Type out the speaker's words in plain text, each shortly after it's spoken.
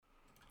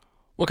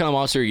What Kind of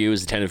Monster Are You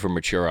is intended for a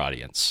mature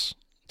audience.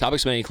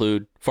 Topics may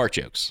include fart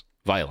jokes,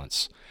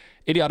 violence,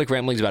 idiotic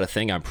ramblings about a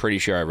thing I'm pretty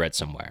sure I read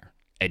somewhere,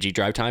 edgy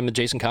drive time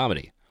adjacent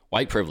comedy,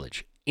 white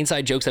privilege,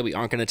 inside jokes that we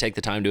aren't going to take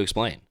the time to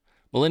explain,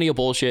 millennial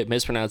bullshit,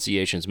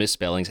 mispronunciations,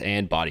 misspellings,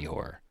 and body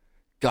horror.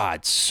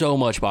 God, so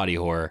much body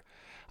horror.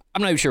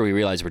 I'm not even sure we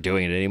realize we're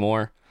doing it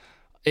anymore.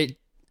 It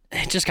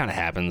just kind of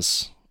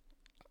happens.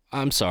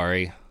 I'm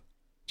sorry.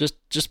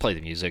 Just play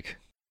the music.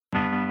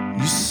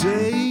 You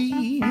say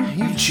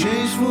you've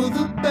changed for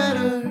the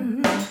better,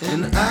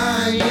 and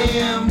I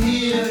am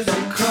here to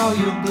call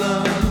your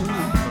bluff.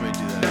 Let me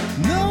do that.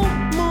 No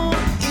more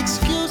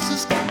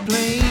excuses,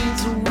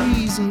 complaints, or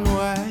reason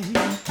why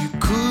you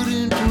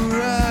couldn't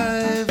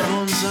arrive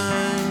on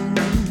time.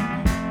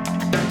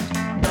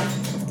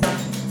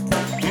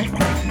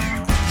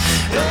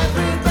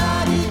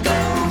 Everybody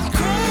goes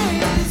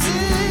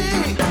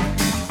crazy.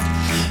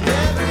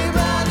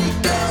 Everybody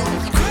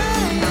goes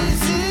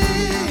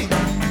crazy.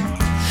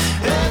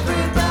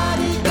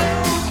 Everybody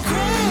goes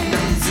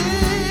crazy.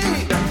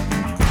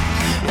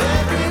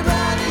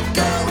 Everybody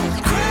goes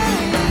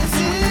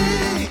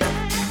crazy.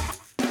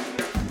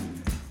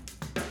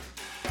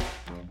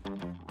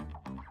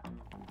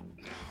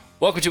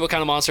 Welcome to What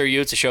Kind of Monster Are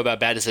You? It's a show about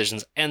bad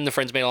decisions and the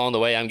friends made along the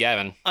way. I'm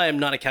Gavin. I am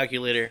not a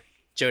calculator.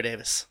 Joe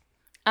Davis.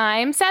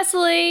 I'm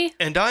Cecily.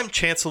 And I'm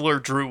Chancellor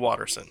Drew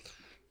Watterson.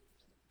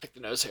 Pick the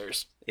nose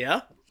hairs.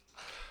 Yeah?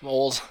 I'm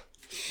old.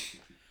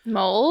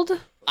 Mold.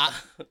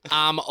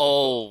 I'm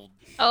old.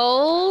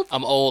 Old.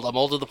 I'm old. I'm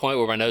old to the point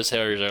where my nose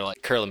hairs are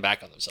like curling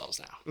back on themselves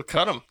now. Well,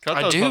 cut them. Cut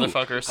I those do.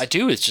 motherfuckers. I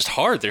do. It's just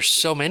hard. There's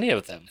so many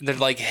of them. They're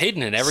like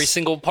hidden in every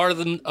single part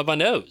of my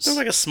nose. Sounds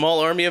like a small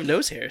army of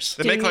nose hairs.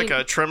 They Do make you like need-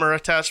 a trimmer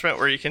attachment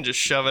where you can just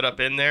shove it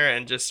up in there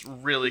and just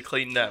really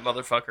clean that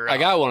motherfucker out. I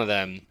got one of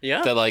them.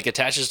 Yeah? That like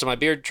attaches to my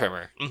beard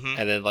trimmer, Mhm.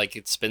 and then like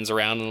it spins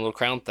around in a little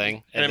crown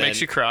thing, and it then...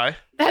 makes you cry.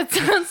 That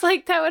sounds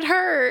like that would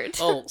hurt.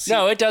 Oh, see,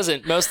 No, it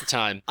doesn't. Most of the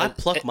time. I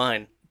pluck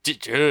mine.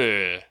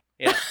 Ugh.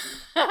 Yeah.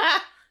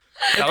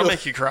 That'll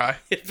make you cry.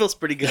 It feels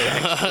pretty good,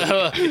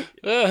 actually.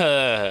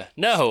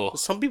 No.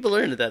 Some people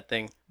are into that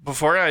thing.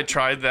 Before I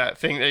tried that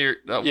thing that you're...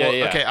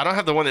 Yeah. Okay, I don't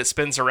have the one that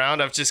spins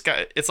around. I've just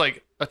got... It's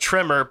like a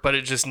trimmer, but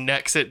it just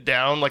necks it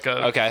down like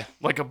a... Okay.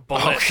 Like a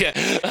bullet. Okay.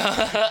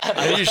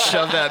 And you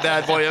shove that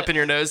bad boy up in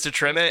your nose to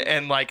trim it,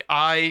 and like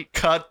I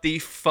cut the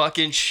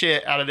fucking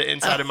shit out of the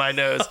inside of my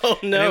nose. Oh,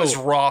 And no. it was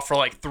raw for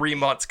like 3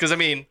 months. Because I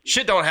mean,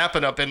 shit don't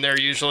happen up in there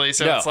usually,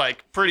 so No. it's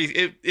like pretty.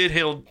 It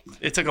healed.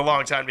 It took a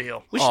long time to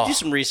heal. We should Oh. do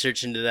some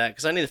research into that,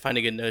 because I need to find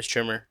a good nose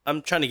trimmer.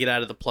 I'm trying to get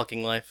out of the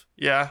plucking life.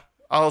 Yeah,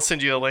 I'll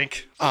send you a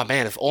link. Oh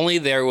man, if only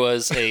there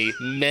was a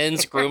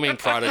men's grooming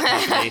product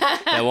company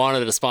that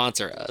wanted to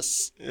sponsor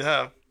us.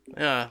 Yeah,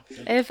 Yeah.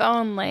 If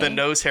only. the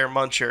nose hair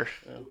muncher.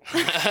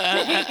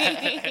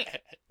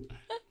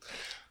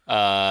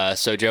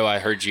 So Joe, I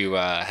heard you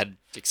had an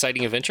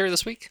exciting adventure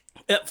this week.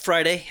 Yep,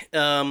 Friday,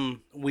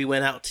 we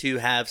went out to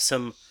have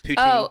some poutine.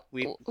 Oh,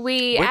 We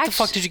we Where actually. the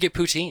fuck did you get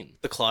poutine?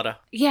 the Claudia.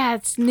 Yeah,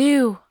 it's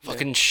new.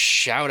 Fucking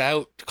shout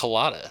out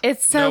Colada.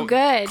 It's so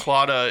good.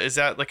 Claudia, is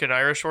that like an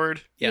Irish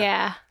word? Yeah.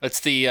 Yeah.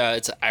 It's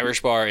it's an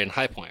Irish bar in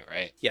High Point,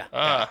 right? Yeah.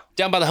 Ah,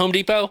 Down by the Home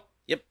Depot.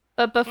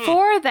 But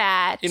before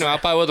that, You know,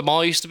 out by where the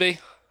mall used to be.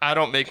 I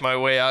don't make my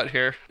way out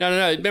here. No.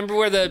 Remember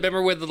where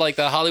the like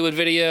the Hollywood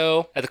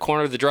Video at the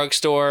corner of the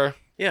drugstore,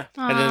 Yeah.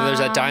 and then there's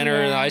that diner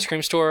and the yeah. ice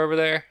cream store over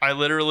there. I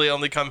literally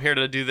only come here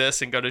to do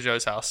this and go to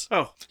Joe's house.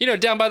 Oh, You know,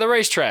 down by the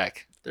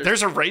racetrack.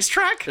 There's a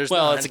racetrack? there's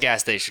Well, none. it's a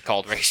gas station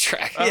called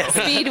Racetrack. Yeah.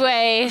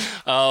 Speedway.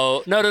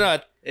 Oh no.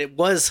 It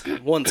was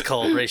once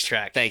called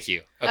Racetrack. Thank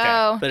you. Okay,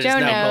 Oh, But it's Joe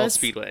now called knows.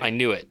 Speedway. I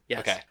knew it. Yes.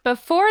 Okay.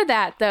 Before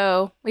that,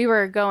 though, we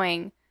were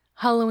going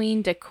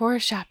Halloween decor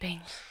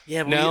shopping.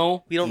 Yeah, but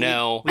No, we don't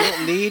no. Need, we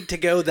don't need to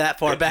go that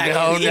far back.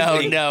 No, in the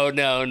no,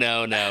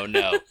 evening.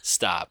 no.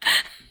 Stop.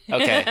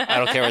 Okay, I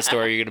don't care what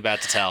story you're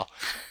about to tell.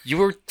 You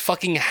were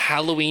fucking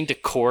Halloween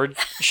decor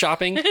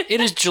shopping?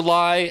 It is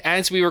July,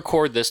 as we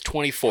record this,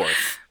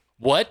 24th.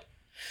 What?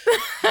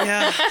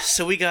 Yeah,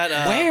 so we got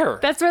Where?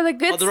 That's where the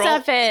good they're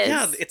all- stuff is.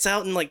 Yeah, it's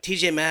out in like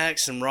TJ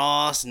Maxx and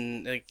Ross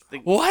and like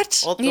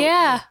What? all the-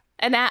 Yeah.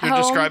 And at You're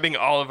home. describing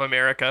all of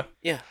America.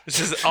 Yeah. This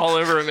is all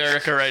over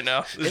America right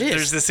now. is.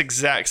 There's this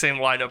exact same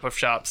lineup of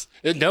shops.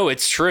 No,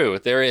 it's true.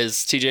 There is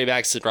TJ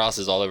Maxx and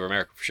Ross's all over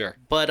America for sure.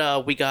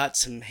 But we got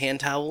some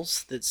hand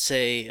towels that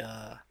say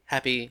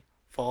Happy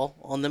Fall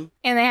on them.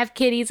 And they have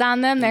kitties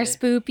on them. They're And they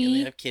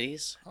spoopy. have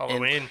kitties. And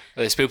Halloween.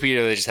 Are they spoopy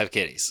or do they just have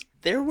kitties?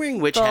 they're wearing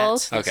witch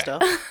Both. hats and Okay.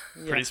 stuff.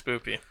 Pretty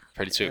spoopy.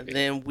 Pretty And spoopy.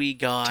 then we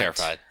got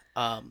Terrified.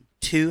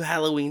 2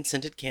 Halloween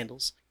scented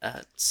candles.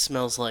 It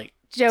smells like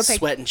Joe picked,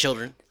 sweating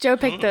children. Joe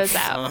picked those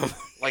out.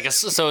 Like a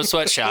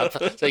sweatshop.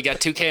 So you got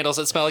 2 candles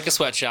that smell like a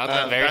sweatshop.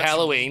 Very That's-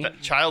 Halloween.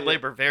 Child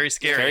labor, very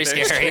scary. Very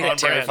scary. on brand.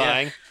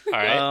 Terrifying. All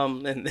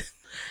right.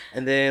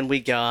 And then we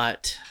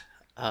got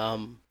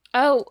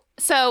Oh,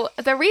 so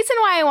the reason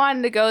why I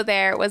wanted to go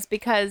there was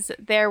because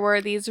there were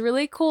these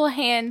really cool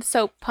hand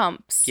soap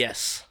pumps.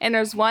 yes. And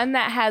there's one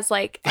that has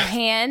like a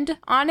hand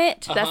on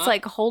it Uh-huh. that's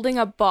like holding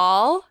a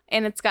ball,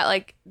 and it's got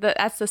like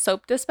that's the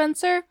soap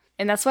dispenser.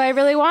 And that's what I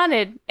really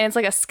wanted. And it's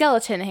like a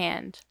skeleton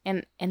hand.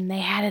 And they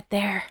had it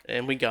there.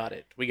 And we got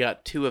it. We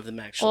got 2 of them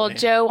actually. Well,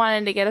 Joe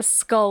wanted to get a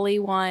Scully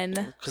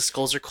one. Because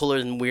skulls are cooler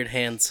than weird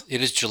hands.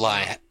 It is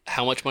July.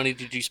 How much money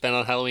did you spend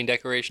on Halloween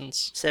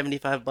decorations?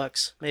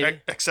 $75,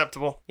 maybe.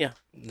 Acceptable. Yeah.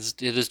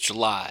 It is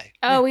July.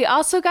 Oh, we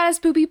also got a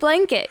spoopy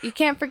blanket. You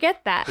can't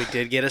forget that. We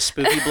did get a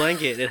spooky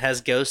blanket. It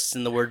has ghosts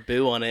and the word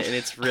boo on it, and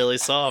it's really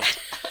soft.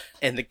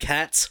 And the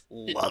cats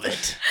love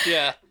it.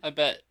 Yeah, I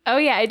bet. Oh,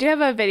 yeah, I do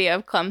have a video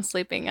of Clum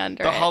sleeping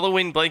under The it.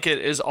 Halloween blanket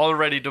is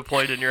already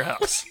deployed in your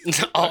house.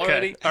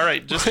 Already? Okay. All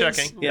right, just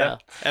checking. Yeah,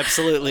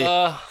 absolutely.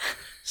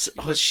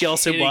 So she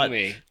also kidding bought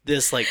me.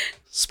 this like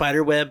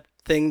spider web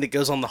thing that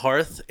goes on the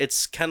hearth.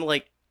 It's kind of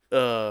like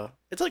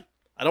it's like,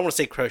 I don't want to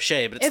say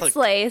crochet, but it's like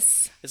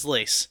lace. it's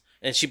lace.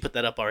 And she put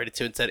that up already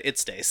too and said it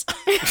stays.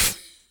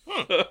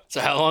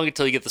 So how long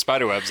until you get the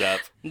spider webs up?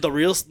 The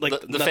real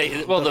like The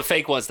fake, the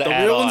fake ones that the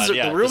add real on. ones are,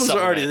 yeah, the real ones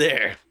are already supplement-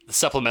 there. The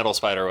supplemental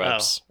spider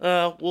webs.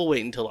 We'll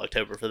wait until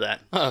October for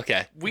that. Oh,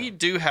 okay. We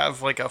do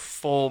have like a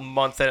full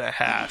month and a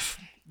half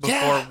before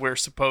Yeah. we're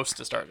supposed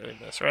to start doing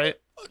this, right?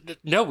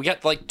 No, we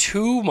got like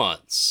 2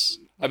 months.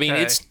 I mean,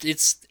 Okay.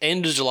 it's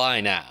end of July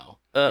now.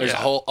 There's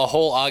Yeah. a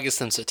whole August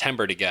and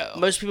September to go.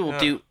 Most people will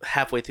do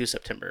halfway through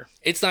September.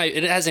 It's not.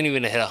 It hasn't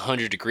even hit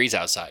 100 degrees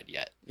outside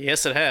yet.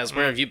 Yes, it has.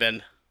 Where have you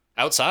been?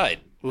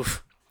 Outside.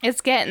 Oof.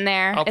 It's getting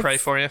there. I'll pray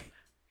for you.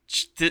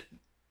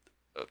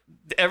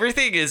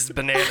 Everything is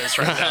bananas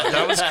right now.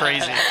 That was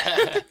crazy.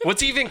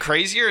 What's even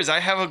crazier is I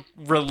have a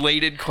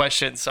related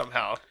question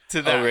somehow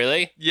to that. Oh,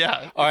 really?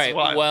 Yeah. All it's right.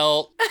 wild.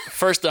 Well,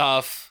 first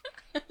off,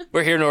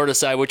 we're here in order to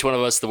decide which one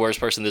of us is the worst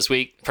person this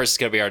week. First is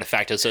going to be our de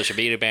facto social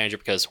media manager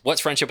because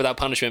what's friendship without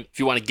punishment? If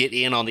you want to get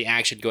in on the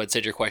action, go ahead and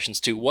send your questions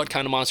to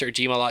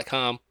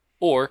whatkindofmonster@gmail.com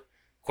or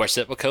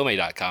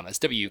questions@wakome.com. That's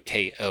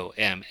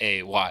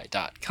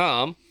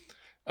WKOMAY.com.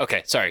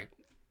 Okay, sorry.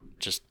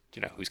 Just,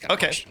 who's got a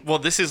Okay. question? Well,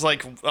 this is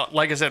like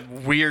I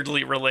said,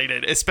 weirdly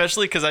related,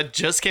 especially because I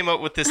just came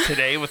up with this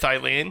today with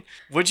Eileen.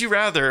 Would you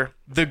rather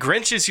the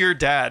Grinch is your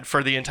dad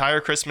for the entire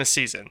Christmas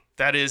season?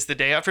 That is the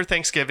day after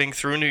Thanksgiving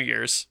through New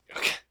Year's.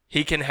 Okay.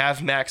 He can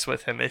have Max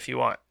with him if you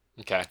want.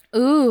 Okay.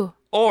 Ooh.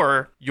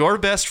 Or your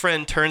best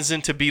friend turns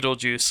into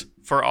Beetlejuice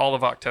for all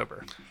of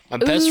October. My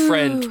best Ooh.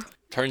 friend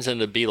turns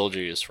into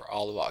Beetlejuice for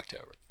all of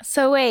October.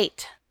 So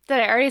wait. Did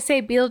I already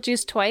say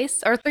Beetlejuice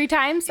twice? Or 3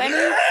 times? I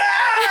mean,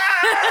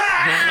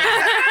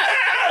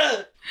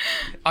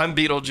 I'm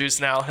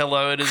Beetlejuice now.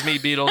 Hello, it is me,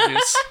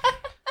 Beetlejuice.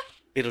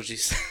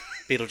 Beetlejuice.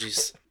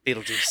 Beetlejuice.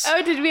 Beetlejuice.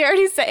 oh, did we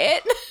already say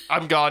it?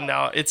 I'm gone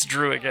now. It's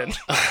Drew again.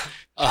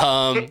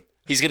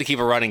 He's gonna keep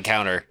a running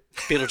counter.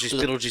 Beetlejuice.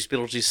 Beetlejuice.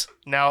 Beetlejuice.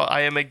 Now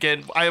I am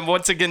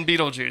once again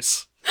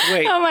Beetlejuice.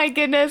 Wait, Oh my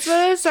goodness,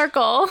 what a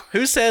circle.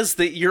 who says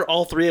that you're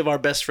all 3 of our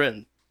best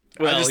friend?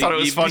 I just thought it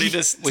was you- funny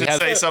to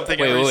say something.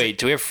 Wait, every- wait, wait.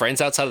 Do we have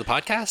friends outside of the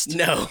podcast?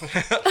 No.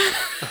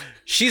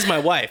 She's my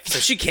wife, so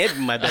she can't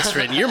be my best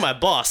friend. You're my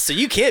boss, so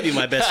you can't be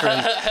my best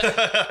friend.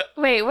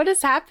 Wait, what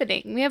is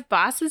happening? We have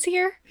bosses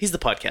here? He's the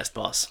podcast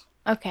boss.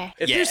 Okay.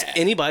 If there's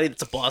anybody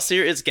that's a boss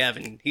here, it's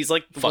Gavin. He's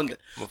like the one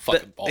Fucking, that,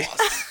 fucking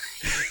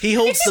boss. he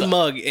holds the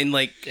mug and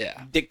like Yeah.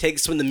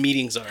 dictates when the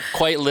meetings are.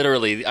 Quite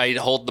literally, I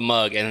hold the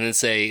mug and then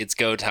say it's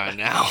go time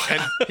now.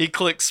 And he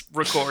clicks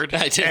record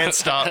I do. and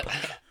stop.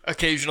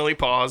 Occasionally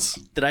pause.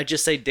 Did I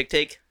just say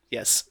dictate?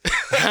 Yes.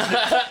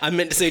 I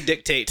meant to say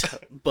dictate,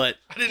 but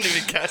I didn't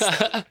even guess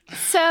that.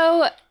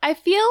 So I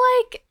feel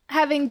like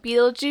having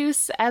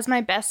Beetlejuice as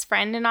my best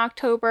friend in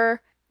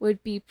October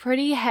would be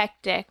pretty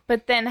hectic,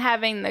 but then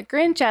having the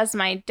Grinch as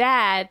my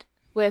dad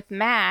with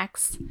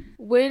Max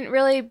wouldn't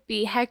really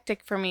be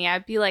hectic for me.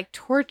 I'd be like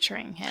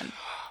torturing him.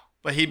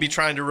 But he'd be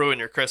trying to ruin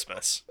your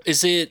Christmas.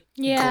 Is it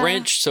Yeah.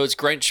 Grinch? So it's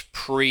Grinch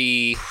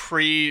pre.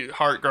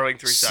 Pre-heart growing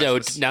through So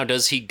sexes. now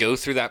does he go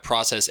through that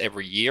process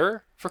every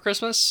year for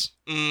Christmas?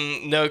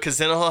 No, because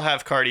then he'll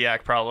have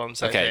cardiac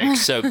problems. I Okay, think.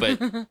 so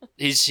but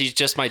he's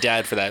just my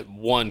dad for that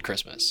one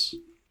Christmas.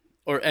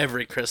 or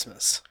every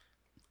Christmas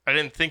I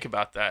didn't think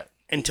about that.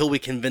 until we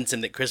convince him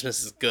that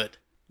Christmas is good.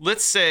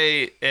 Let's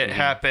say it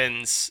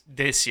happens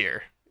this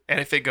year, and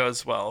if it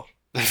goes well,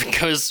 If it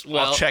goes I'll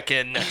well, check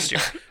in next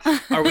year.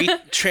 Are we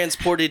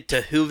transported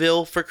to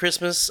Whoville for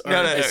Christmas? Or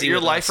No, is he your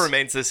with life us?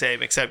 remains the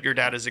same, except your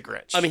dad is a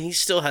Grinch. I mean, he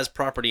still has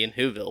property in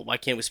Whoville. Why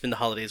can't we spend the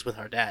holidays with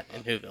our dad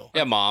in Whoville?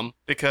 yeah, Mom.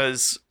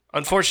 because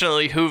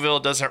unfortunately,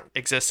 Whoville doesn't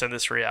exist in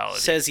this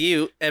reality. Says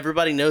you.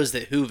 Everybody knows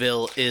that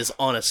Whoville is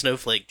on a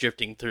snowflake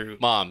drifting through.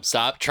 Mom,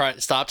 stop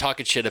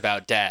talking shit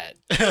about Dad.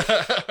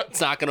 It's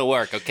not gonna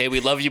work. Okay, we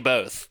love you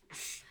both.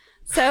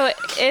 So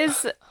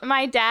is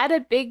my dad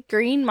a big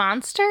green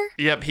monster?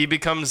 Yep, he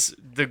becomes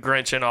the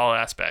Grinch in all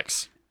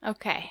aspects.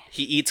 Okay.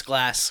 He eats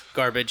glass,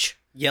 garbage,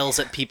 yells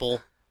at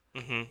people,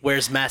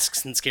 wears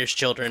masks and scares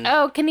children.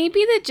 Oh, can he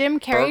be the Jim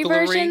Carrey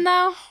Burglary? version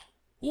though?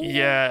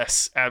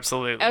 Yes,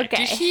 absolutely.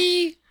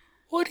 Okay.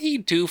 What'd he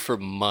do for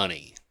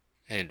money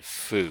and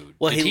food?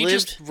 Well, Did he he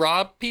lived- just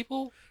rob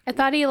people? I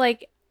thought he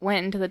like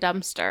went into the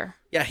dumpster.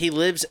 Yeah, he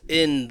lives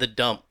in the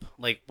dump,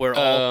 like where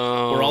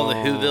all the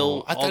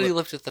Whoville. I thought he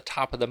lived at the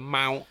top of the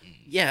mountain.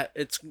 Yeah,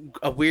 it's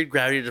a weird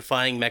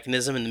gravity-defying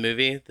mechanism in the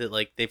movie that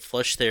like they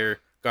flush their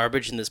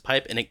garbage in this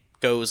pipe and it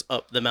goes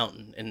up the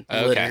mountain and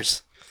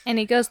litters. And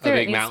he goes A through it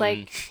big and he's mountain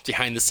like,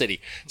 behind the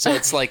city. So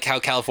it's like how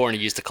California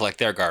used to collect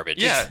their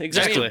garbage. Yeah,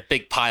 exactly. Just a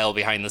big pile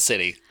behind the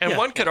city. And Yeah.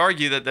 one could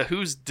argue that the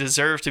Who's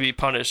deserve to be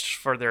punished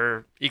for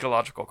their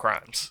ecological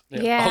crimes.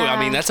 yeah. Oh, I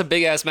mean, that's a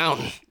big ass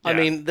mountain. I Yeah.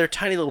 mean, they're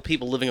tiny little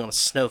people living on a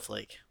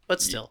snowflake, but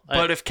still.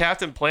 But if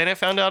Captain Planet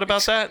found out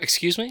about that,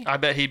 Excuse me? I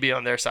bet he'd be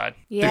on their side.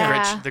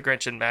 Yeah. The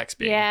Grinch and Max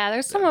being. Yeah,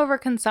 there's some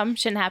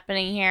overconsumption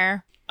happening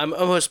here. I'm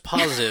almost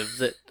positive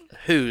that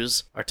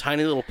Who's are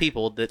tiny little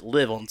people that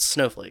live on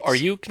snowflakes. Are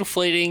you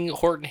conflating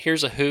Horton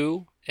Hears a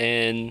Who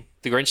and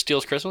The Grinch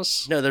Steals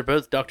Christmas? No, they're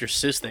both Dr.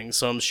 Seuss things,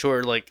 so I'm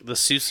sure like the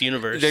Seuss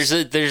universe. There's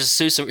a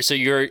Seuss. So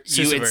you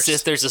Seussiverse.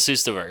 insist there's a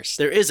Seussiverse.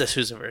 There is a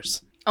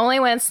Seussiverse. Only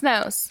when it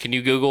snows. Can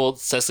you Google,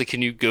 Cecily?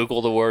 Can you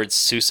Google the word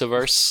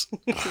Seussiverse?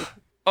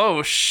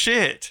 Oh,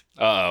 shit.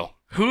 Uh-oh.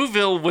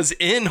 Whoville was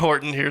in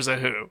Horton Hears a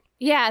Who.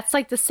 Yeah, it's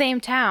like the same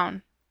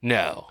town.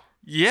 No.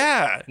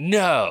 Yeah.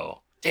 No.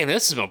 Damn,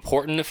 this is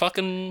important to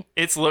fucking...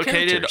 It's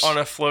located Characters. on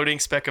a floating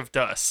speck of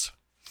dust.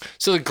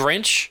 So the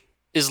Grinch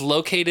is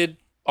located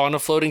on a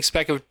floating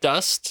speck of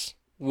dust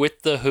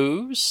with the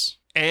Who's?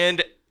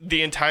 And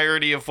the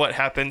entirety of what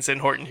happens in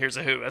Horton Hears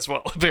a Who as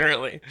well,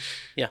 apparently.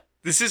 Yeah.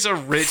 This is a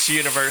rich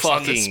universe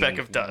on this speck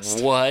of Fucking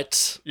dust.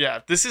 What?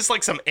 Yeah, this is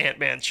like some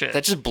Ant-Man shit.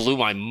 That just blew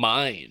my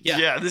mind. Yeah.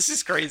 Yeah, this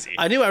is crazy.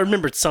 I knew I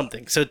remembered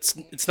something, so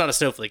it's not a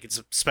snowflake, it's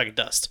a speck of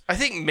dust. I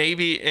think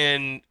maybe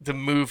in the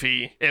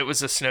movie it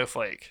was a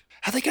snowflake.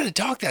 How they got a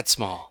dog that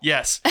small?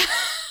 Yes.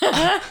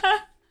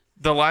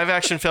 The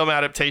live-action film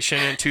adaptation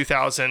in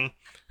 2000,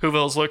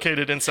 Whoville is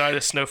located inside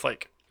a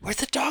snowflake. Where'd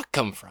the dog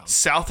come from?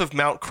 South of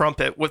Mount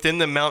Crumpet, within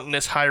the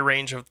mountainous high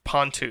range of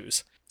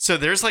Pontoos. So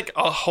there's like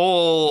a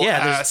whole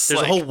There's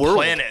a whole world.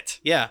 planet.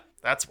 Yeah.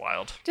 That's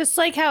wild. Just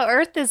like how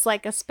Earth is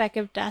like a speck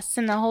of dust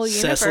in the whole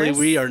universe. Cecily,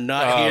 we are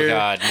not Oh, here.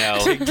 God,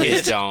 no.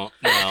 Please don't.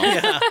 No.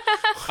 Yeah.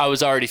 I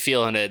was already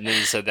feeling it, and then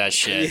you said that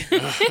shit.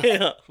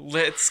 Yeah.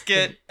 Let's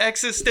get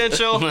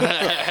existential.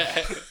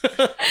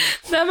 The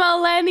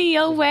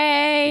millennial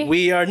way.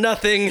 We are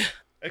nothing.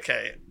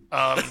 Okay.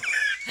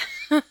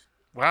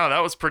 Wow, that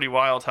was pretty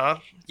wild, huh?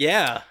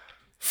 Yeah.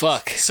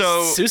 Fuck.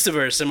 So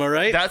Seussiverse, am I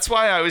right? that's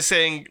why I was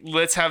saying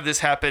let's have this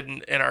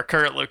happen in our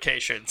current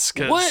locations.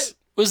 'Cause What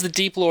was the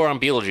deep lore on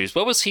Beetlejuice?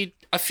 What was he...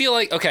 I feel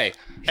like... Okay.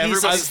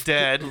 everybody's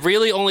dead.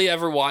 Really only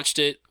ever watched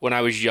it when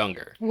I was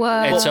younger. Whoa.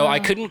 And so I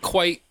couldn't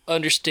quite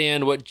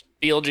understand what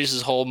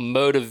Beetlejuice's whole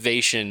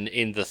motivation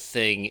in the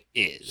thing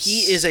is.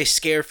 He is a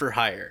scare for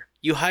hire.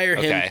 You hire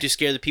him Okay. to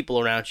scare the people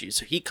around you.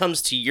 So he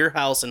comes to your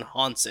house and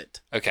haunts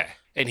it. Okay.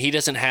 And he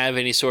doesn't have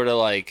any sort of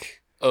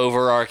like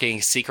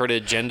overarching secret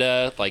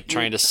agenda, like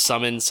trying to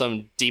summon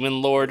some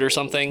demon lord or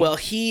something? Well,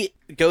 he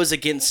goes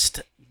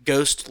against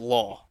ghost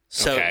law.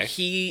 So Okay.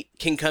 he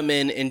can come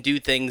in and do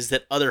things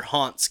that other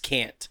haunts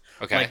can't.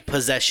 Okay. Like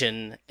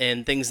possession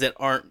and things that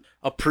aren't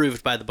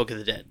approved by the Book of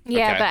the Dead.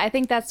 Yeah, Okay. but I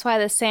think that's why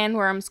the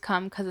sandworms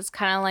come, because it's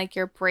kind of like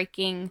you're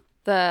breaking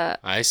the...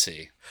 I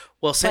see.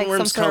 Well, Like some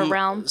sandworms sort of come.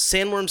 realm.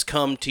 Sandworms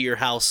come to your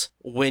house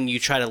when you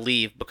try to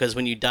leave, because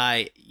when you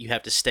die, you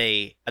have to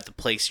stay at the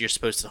place you're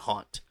supposed to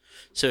haunt.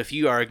 So if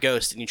you are a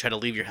ghost and you try to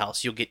leave your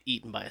house, you'll get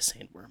eaten by a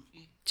sandworm.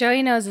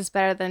 Joey knows this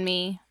better than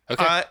me.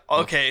 Okay.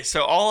 Okay,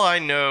 so all I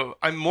know,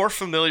 I'm more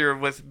familiar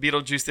with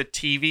Beetlejuice, the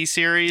TV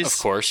series. Of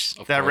course.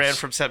 That ran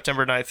from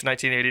September 9th,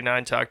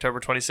 1989 to October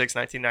 26th,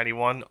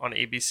 1991 on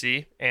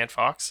ABC and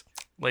Fox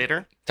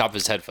later. Top of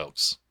his head,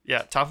 folks.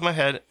 Yeah, top of my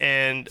head.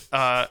 And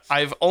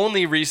I've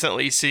only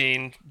recently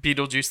seen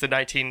Beetlejuice, the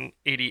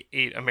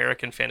 1988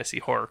 American fantasy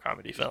horror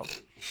comedy film.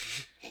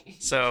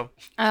 So,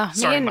 Oh,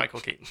 starring Michael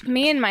Keaton.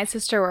 me and my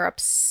sister were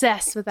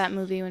obsessed with that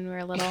movie when we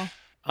were little.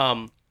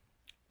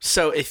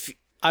 So if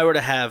I were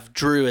to have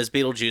Drew as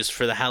Beetlejuice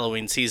for the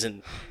Halloween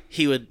season,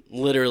 he would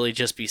literally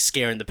just be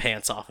scaring the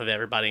pants off of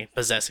everybody,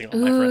 possessing all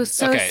my Ooh, friends.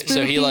 so Okay,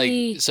 so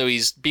spooky. so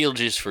he's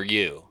Beetlejuice for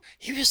you.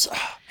 He was, oh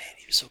man,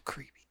 he was so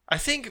creepy. I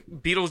think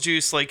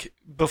Beetlejuice, like,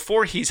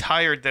 before he's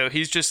hired, though,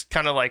 he's just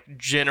kind of, like,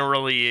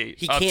 generally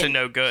He up can't to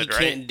no good, He right?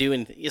 can't do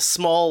anything. He's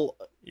small,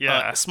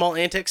 Yeah. small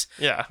antics.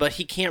 Yeah. But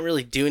he can't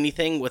really do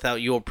anything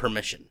without your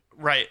permission.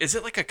 Right. Is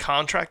it like a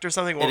contract or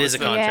something? What It was is a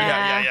the-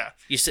 contract. Yeah.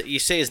 You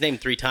say his name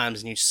 3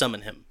 times and you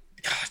summon him.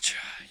 Gotcha.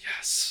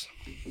 Yes.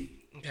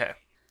 Okay.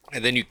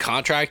 And then you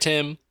contract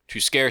him to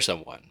scare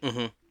someone.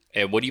 Mm-hmm.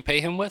 And what do you pay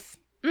him with?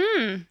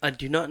 I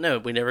do not know.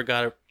 We never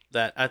got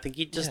that. I think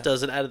he just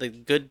does it out of the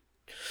good,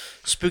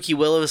 spooky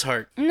will of his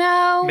heart.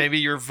 No. Maybe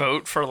your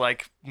vote for,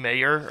 like,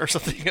 mayor or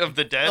something of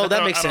the dead? Oh, that I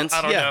don't- makes I don't- sense.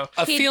 I don't Yeah. know.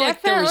 I He feel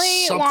like there was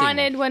definitely something.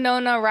 wanted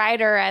Winona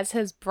Ryder as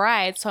his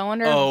bride, so I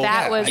wonder Oh, if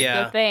that yeah, was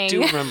yeah. the thing. I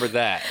do remember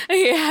that.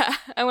 Yeah,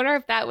 I wonder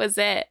if that was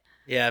it.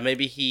 Yeah,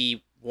 maybe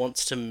he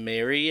wants to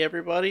marry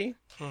everybody,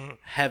 Mhm.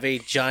 have a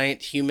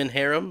giant human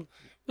harem.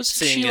 Wasn't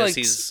Seeing she as like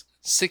he's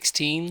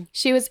 16?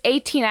 She was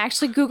 18. I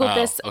actually Googled Oh,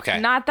 this okay.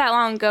 not that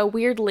long ago,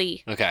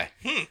 weirdly, Okay.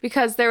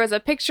 because there was a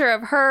picture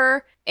of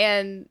her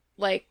and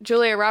like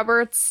Julia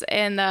Roberts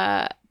and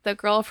the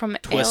girl from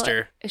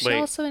Twister. Is she Wait,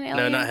 also an alien?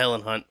 No, not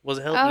Helen Hunt. Was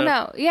it Helen? Oh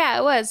no. Yeah,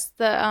 it was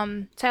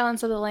the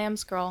Silence of the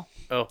Lambs girl.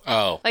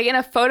 Oh. Like in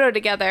a photo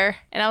together,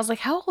 and I was like,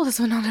 "How old is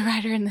Winona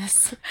Ryder in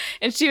this?"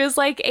 And she was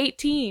like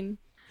 18.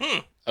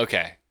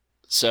 Okay.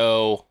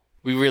 So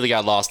we really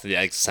got lost in the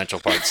existential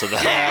parts of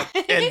that.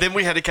 And then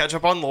we had to catch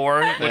up on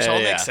lore, which all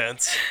Yeah. makes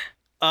sense.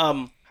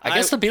 I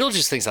guess the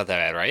Beetlejuice thing's not that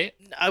bad, right?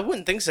 I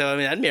wouldn't think so. I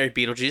mean, I'd marry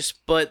Beetlejuice,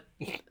 but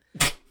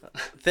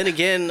then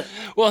again,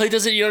 Well, he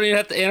doesn't. You don't even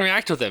have to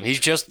interact with him.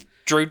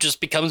 Drew just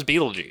becomes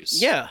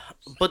Beetlejuice. yeah.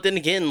 But then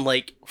again,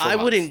 like, For a I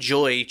would month.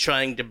 enjoy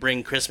trying to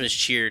bring Christmas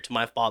cheer to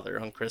my father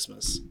on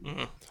Christmas.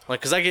 Like,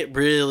 because I get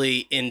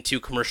really into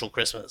commercial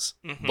Christmas.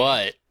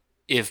 But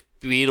if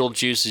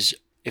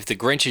if the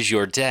Grinch is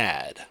your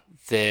dad,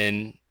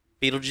 then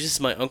Beetlejuice is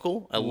my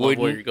uncle. I love where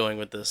Wouldn't- you're going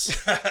with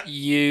this.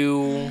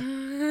 you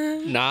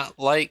not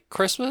like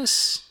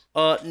Christmas?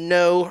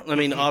 No. I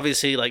mean,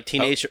 obviously, like,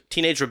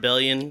 teenage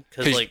rebellion,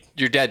 because, Because like,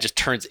 your dad just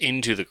turns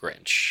into the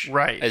Grinch.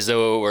 Right. As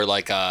though it were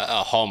like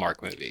a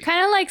Hallmark movie.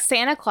 Kind of like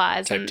Santa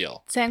Claus. Type in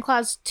deal. Santa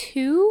Claus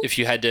 2? If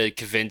you had to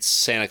convince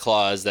Santa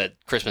Claus that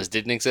Christmas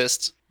didn't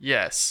exist.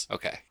 Yes.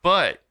 Okay.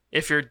 But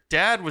if your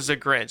dad was a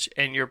Grinch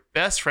and your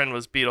best friend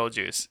was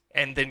Beetlejuice,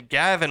 and then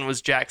Gavin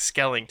was Jack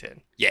Skellington,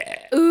 Yeah.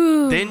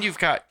 Ooh. then you've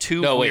got two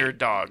No, wait. weird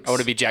dogs. I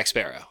want to be Jack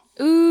Sparrow.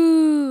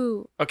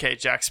 Ooh. Okay,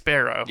 Jack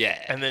Sparrow. Yeah.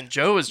 And then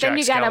Joe was Jack Then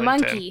you got a Skellington.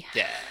 monkey.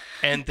 Yeah.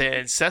 And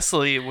then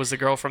Cecily was the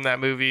girl from that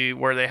movie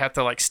where they have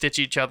to like stitch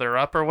each other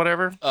up or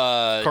whatever.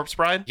 Corpse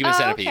Bride. Human Oh,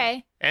 Centipede.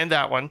 okay. And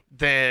that one.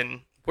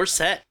 Then we're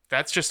set.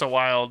 that's just a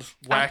wild,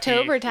 wacky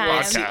October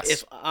time.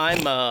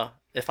 podcast.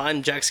 If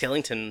I'm Jack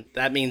Skellington,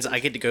 that means I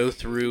get to go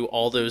through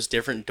all those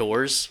different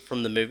doors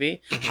from the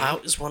movie. I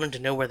always wanted to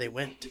know where they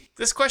went.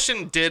 This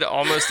question did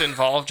almost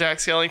involve Jack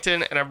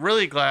Skellington, and I'm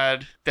really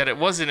glad that it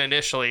wasn't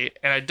initially.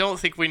 And I don't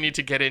think we need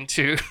to get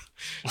into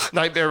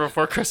Nightmare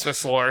Before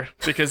Christmas lore,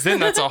 because then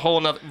that's a whole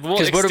nother. We'll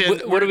 'Cause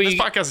what are we- This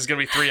podcast is going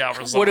to be 3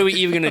 hours long. What are we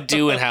even going to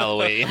do in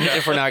Halloween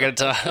if we're not going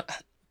to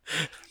talk?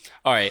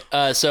 All right.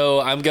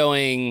 So I'm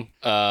going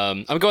the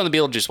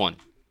Beetlejuice one.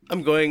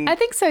 I'm going. I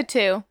think so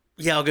too.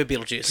 Yeah, I'll go I'm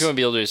Beetlejuice. going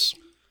Beetlejuice.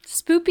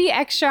 Spoopy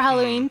extra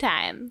Halloween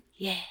time.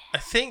 Yeah. I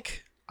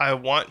think I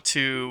want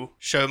to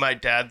show my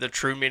dad the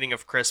true meaning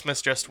of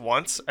Christmas just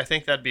once. I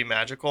think that'd be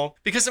magical.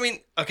 Because I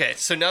mean, okay,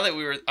 so now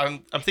that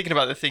I'm thinking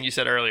about the thing you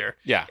said earlier.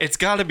 Yeah. It's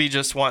got to be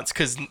just once,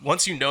 because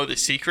once you know the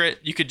secret,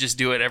 you could just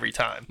do it every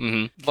time.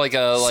 Mm-hmm.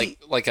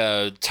 Like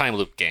a time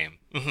loop game.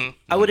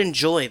 I would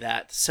enjoy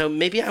that. So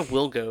maybe I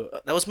will go.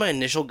 That was my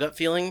initial gut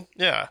feeling.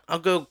 Yeah, I'll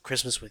go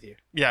Christmas with you.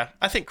 yeah.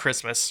 I think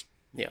Christmas.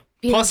 Yeah.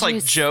 Plus, like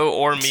Beetlejuice. Joe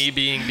or me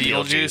being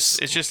Beetlejuice,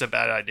 Beetlejuice. it's just a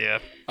bad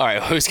idea. All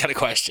right. Who's got a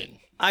question?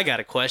 I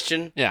got a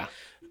question. Yeah.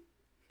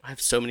 I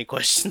have so many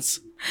questions.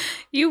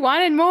 You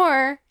wanted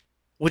more.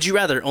 Would you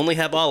rather only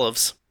have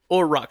olives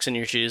or rocks in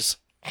your shoes?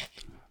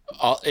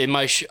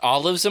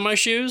 Olives in my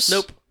shoes?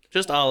 Nope.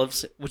 Just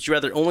olives. Would you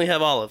rather only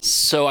have olives?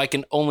 So I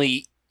can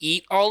only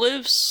eat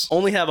olives?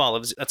 Only have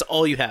olives. That's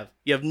all you have.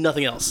 You have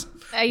nothing else.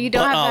 You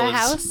don't But have olives. a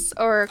house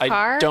or a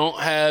car? I don't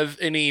have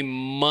any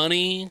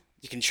money.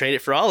 You can trade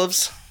it for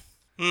olives.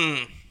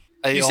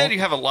 You said you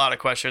have a lot of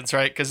questions,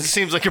 right? Because it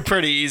seems like a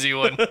pretty easy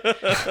one.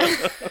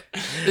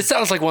 It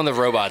sounds like one the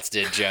robots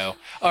did, Joe.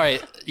 All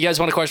right. You guys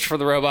want a question for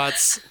the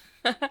robots?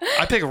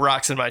 I pick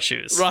rocks in my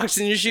shoes. Rocks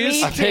in your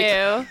shoes? Me pick-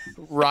 too.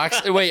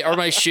 Rocks. Wait, are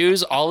my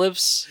shoes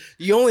olives?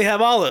 You only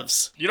have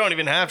olives. You don't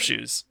even have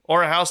shoes,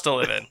 or a house to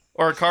live in,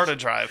 or a car to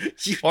drive,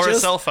 You or a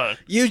just- cell phone.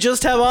 You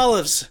just have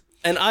olives.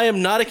 And I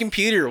am not a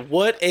computer.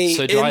 What a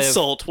So do I have-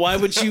 insult. Why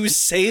would you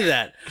say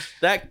that?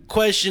 That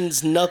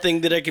questions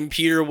nothing that a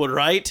computer would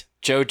write.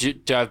 Joe, do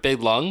I have big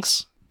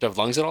lungs? Do I have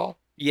lungs at all?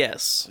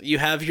 Yes, you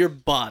have your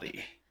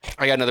body.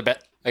 I got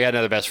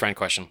another best friend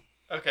question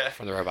Okay.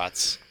 from the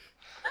robots.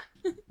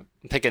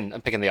 I'm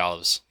picking the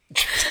olives.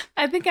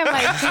 I think I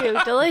might too.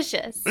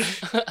 Delicious.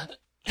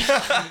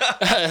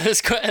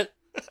 This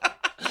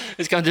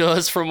comes to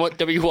us from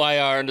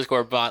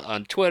WYR_bot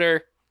on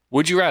Twitter.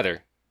 Would you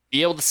rather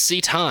be able to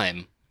see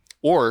time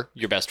or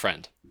your best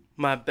friend?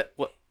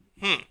 What?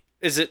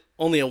 Is it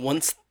only a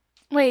once?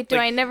 Wait, do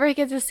Like- I never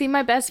get to see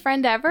my best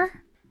friend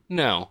ever?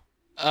 No.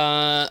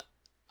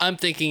 I'm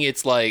thinking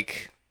it's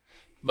like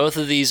both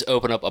of these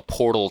open up a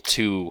portal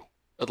to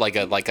like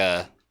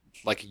a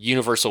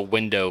universal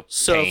window.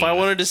 So if I pane.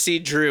 wanted to see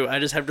Drew, I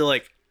just have to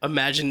like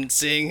imagine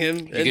seeing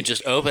him. You could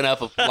just open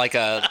up like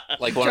one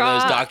of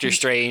those Doctor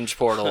Strange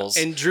portals,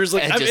 and Drew's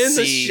like, and I'm just in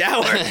the see-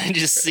 shower. and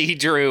just see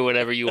Drew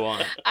whenever you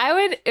want.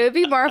 It would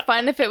be more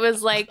fun if it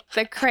was like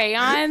the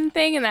crayon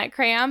thing in that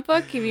crayon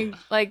book and you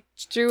like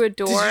drew a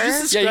door. Did you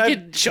just Yeah, you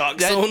describe could- chalk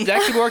That, zone?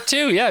 that could work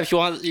too. Yeah, if you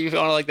want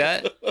like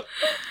that,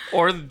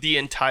 Or the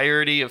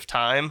entirety of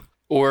time.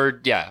 or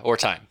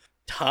time.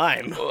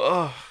 Time.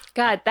 Ugh.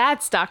 God,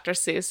 that's Dr.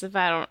 Seuss if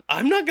I don't.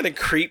 I'm not gonna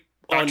creep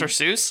on. Dr.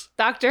 Seuss?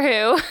 Doctor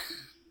Who.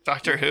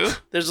 Doctor Who?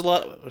 There's a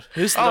lot.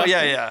 Who's the Oh, doctor?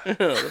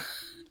 yeah.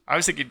 I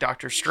was thinking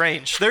Doctor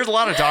Strange. There's a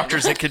lot of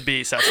doctors it could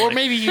be, Seth. Or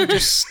maybe you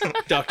just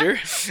Doctor.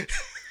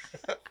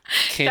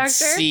 can't Doctor?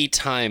 see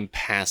time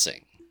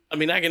passing. I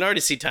mean, I can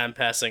already see time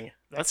passing.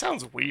 That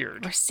sounds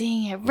weird. We're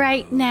seeing it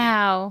right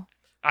now.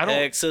 I don't.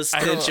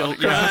 Existential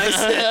yeah.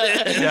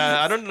 crisis.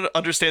 Yeah, I don't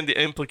understand the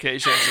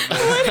implications of this.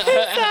 What is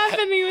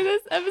happening with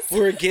this episode?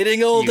 We're getting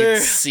You older.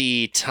 can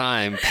see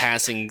time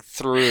passing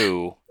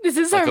through This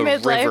is like our a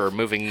midlife. river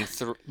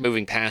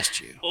moving past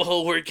you.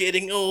 Oh, we're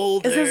getting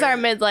older. This is our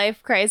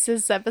midlife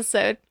crisis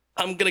episode.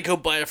 I'm gonna go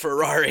buy a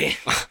Ferrari.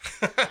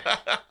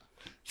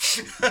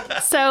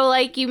 So,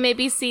 like, you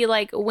maybe see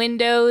like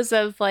windows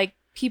of like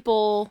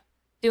people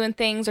doing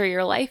things or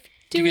your life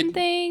doing could-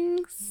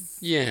 things.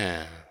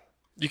 Yeah.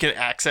 You can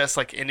access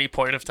like any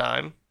point of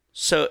time.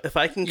 So if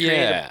I can create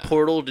Yeah. a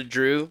portal to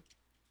Drew,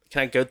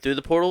 can I go through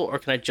the portal or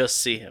can I just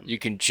see him? You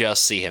can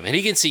just see him, and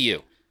he can see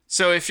you.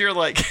 So if you're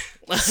like,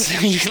 So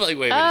you can like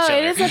wave Oh, at each it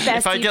other. is a bestie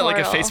if I get like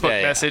a portal. Facebook Yeah,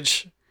 yeah.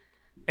 message,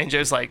 and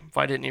Joe's like,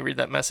 "Why didn't you read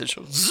that message?"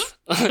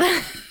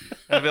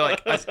 I'd be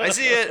like, "I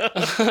see it.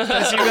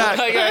 I see you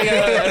back."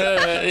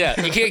 Yeah,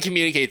 you can't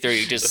communicate through it,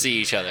 you just see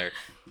each other.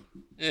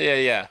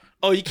 Yeah.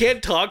 Oh, you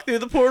can't talk through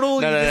the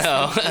portal? No.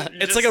 It's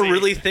just like a see.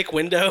 really thick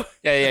window.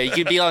 Yeah, you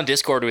could be on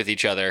Discord with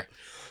each other.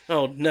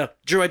 Oh no,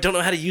 Drew! I don't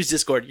know how to use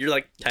Discord. You're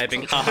like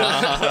typing. Ha,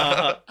 ha,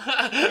 ha,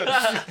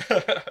 ha,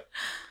 ha.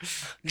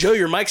 Joe,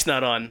 your mic's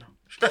not on.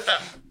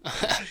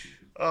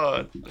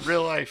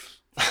 Real life.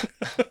 All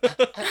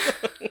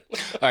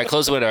right,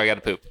 close the window, I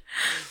gotta poop.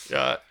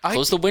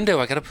 Close the window,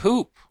 I gotta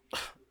poop.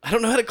 I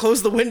don't know how to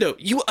close the window.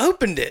 You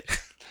opened it.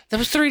 That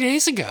was 3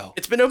 days ago.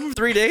 It's been open for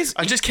 3 days.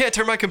 I just can't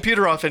turn my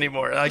computer off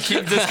anymore. I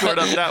keep Discord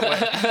up that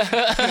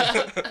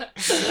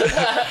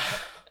way.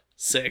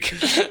 Sick.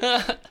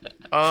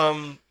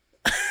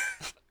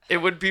 It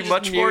would be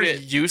much more Mute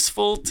it.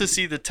 useful to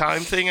see the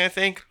time thing, I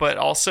think, but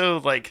also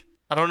like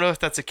I don't know if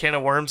that's a can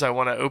of worms I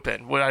want to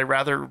open. Would I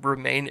rather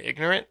remain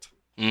ignorant?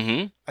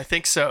 Mm-hmm. I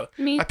think so.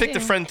 Me I picked the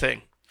too. friend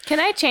thing. Can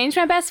I change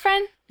my best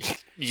friend?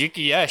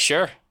 Yeah,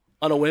 sure.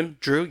 On a whim,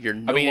 Drew, you're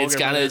no I mean, longer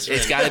my best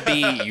it's friend. gotta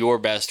be your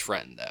best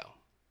friend though.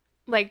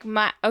 Like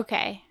my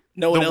okay.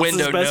 No one The else's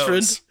window best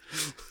knows.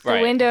 friend.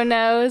 The window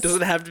knows. Does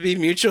it have to be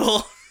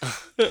mutual?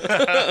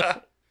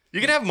 You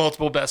can have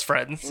multiple best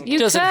friends. You It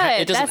doesn't.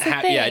 could. It doesn't That's the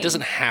have. thing. Yeah, it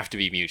doesn't have to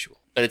be mutual.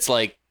 But it's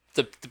like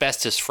the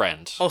bestest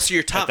friend. Oh, so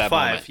your top that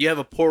 5. moment. You have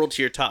a portal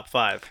to your top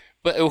 5.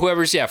 But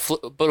whoever's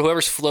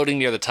whoever's floating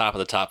near the top of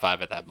the top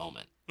 5 at that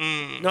moment.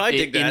 No, I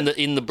dig that.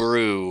 In the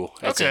brew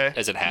as Okay.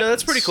 it happens. No,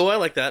 that's pretty cool. I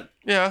like that.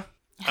 Yeah.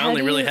 I only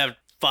do really you- have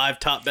 5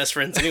 top best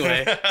friends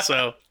anyway.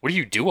 So What do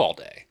you do all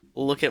day?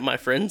 look at my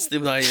friends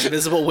through my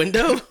invisible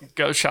window.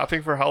 Go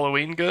shopping for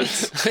Halloween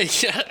goods.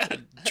 Yeah.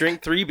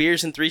 Drink 3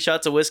 beers and 3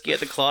 shots of whiskey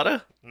at the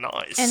Clawda.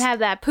 Nice. and have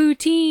that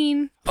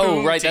poutine.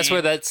 Oh, right. That's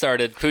where that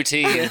started.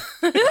 Poutine.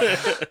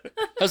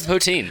 How's the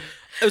poutine?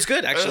 It was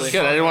good, actually.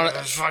 Good. I didn't want to.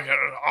 That's fucking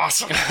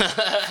awesome.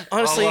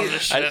 Honestly, I love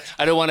this shit.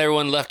 I don't want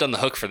everyone left on the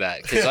hook for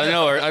that because I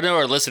know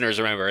our listeners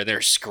remember and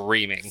they're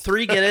screaming.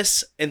 3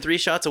 Guinness and 3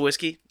 shots of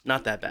whiskey,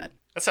 not that bad.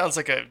 That sounds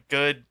like a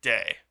good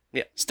day.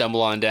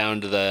 Stumble on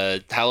down to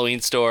the Halloween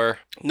store.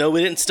 No,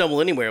 we didn't stumble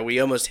anywhere. We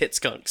almost hit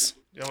skunks.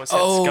 You almost had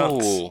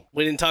skunks.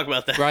 We didn't talk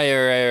about that.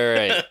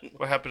 right.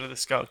 What happened to the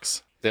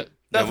skunks?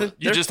 Nothing.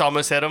 You just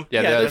almost hit them?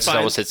 Yeah, they're that's fine.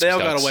 almost hit They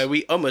some all got skunks. away.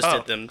 We almost Oh.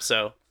 hit them,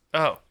 so.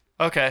 Oh,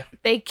 okay.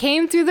 They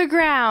came through the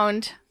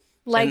ground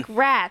like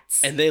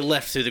rats. And they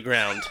left through the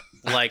ground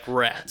like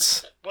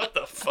rats. What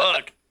the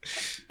fuck?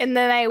 And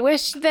then I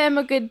wished them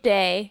a good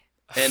day.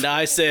 And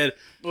I said,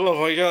 oh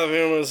my god,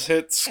 we almost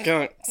hit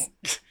skunks.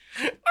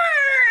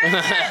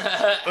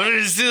 Did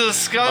you see the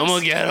skunks? I'm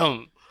gonna get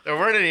them. There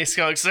weren't any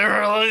skunks. They were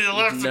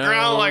left the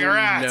ground like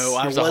rats.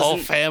 No, There's a whole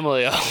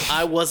family of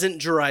I wasn't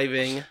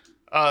driving.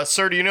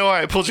 Sir, do you know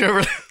why I pulled you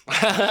over?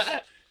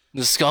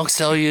 The skunks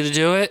tell you to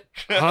do it?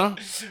 Huh?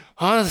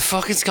 The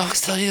fucking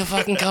skunks tell you to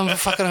fucking come and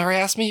fucking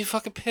harass me, you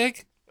fucking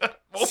pig? Oh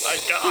my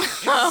god.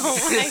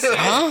 Oh my god.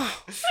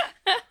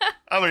 Huh?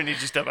 I'm gonna need you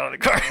to step out of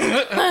the car.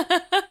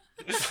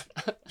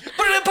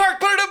 Put it in park.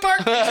 Put it in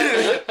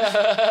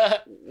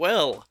park.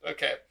 Well,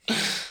 Okay.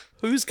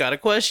 who's got a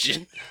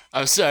question?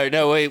 I'm sorry.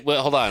 No, wait,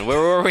 hold on. Where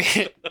were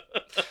we?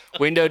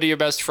 Window to your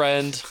best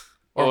friend,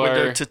 Or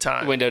window to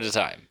time. Window to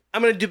time.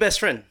 I'm going to do best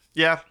friend.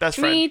 Yeah, best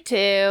friend. Me too.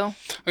 I'm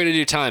gonna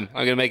do time.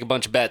 I'm gonna make a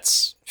bunch of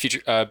bets.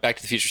 Back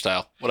to the Future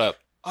style. What up?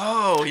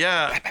 Oh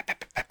yeah.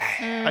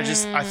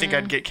 I think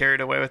I'd get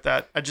carried away with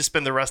that. I'd just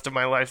spend the rest of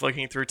my life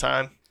looking through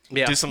time.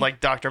 Yeah. Do some like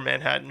Dr.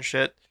 Manhattan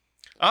shit.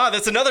 Ah,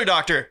 that's another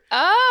doctor.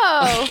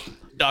 Oh.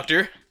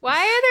 Doctor. Why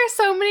are there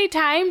so many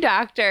time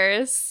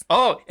doctors?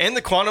 Oh, and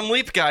the Quantum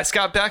Leap guy,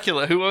 Scott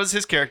Bakula. Who was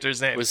his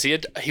character's name?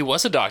 He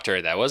was a doctor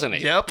in that, wasn't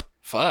he? Yep.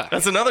 Fuck.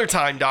 That's another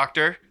time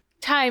doctor.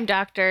 Time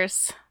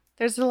doctors.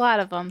 There's a lot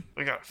of them.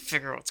 We gotta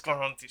figure out what's going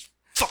on with these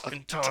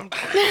fucking time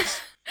doctors.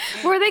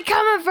 Where are they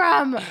coming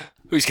from?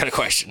 Who's got a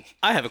question?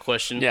 I have a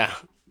question. Yeah.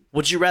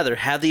 Would you rather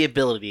have the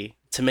ability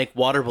to make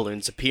water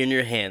balloons appear in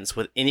your hands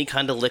with any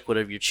kind of liquid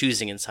of your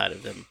choosing inside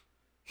of them?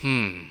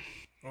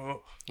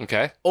 Oh.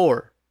 Okay.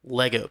 Or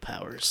Lego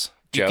powers.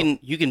 Joe?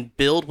 You can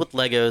build with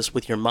Legos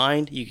with your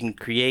mind. You can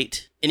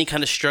create any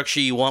kind of structure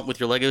you want with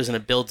your Legos, and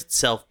it builds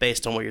itself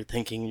based on what you're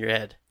thinking in your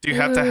head. Do you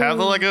have to have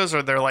the Legos,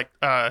 or they're like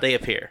They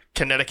appear.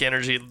 kinetic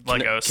energy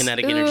Legos?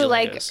 Kinetic Ooh, energy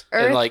like Legos.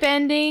 And, like-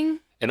 earthbending.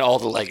 And all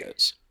the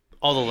Legos.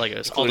 All the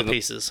Legos, all the Including the-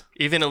 pieces.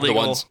 Even illegal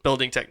ones-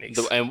 building techniques.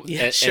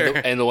 Yeah, sure.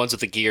 And the ones with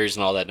the gears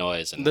and all that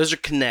noise. And Those are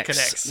connects.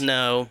 Connects.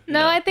 No.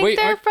 No, I think Wait,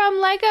 they're aren't- from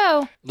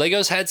Lego.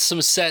 Legos had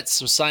some sets,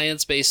 some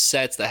science-based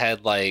sets that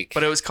had like.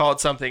 But it was called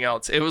something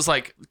else. It was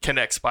like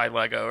Connects by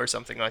Lego or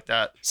something like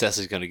that.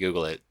 Cecily's gonna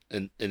Google it.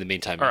 In the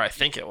meantime, Or I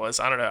think it was.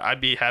 I don't know.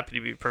 I'd be happy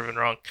to be proven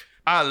wrong.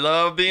 I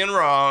love being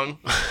wrong.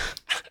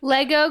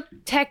 Lego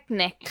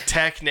Technic.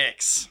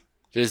 Technics.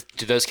 do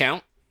those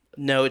count?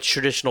 No, it's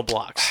traditional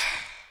blocks.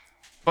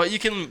 But you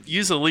can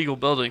use illegal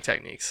building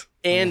techniques.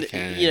 And,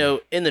 Okay. you know,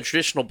 in the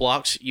traditional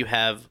blocks, you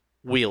have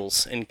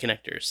wheels and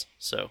connectors.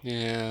 So,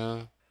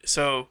 Yeah.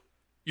 So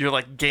you're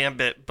like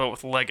Gambit, but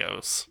with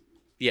Legos.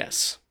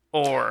 yes.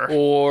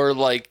 Or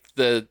like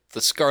the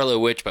Scarlet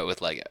Witch, but with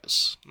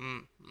Legos.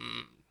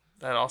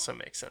 That also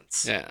makes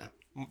sense. Yeah.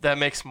 That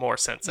makes more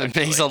sense. It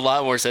makes a actually.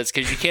 lot more sense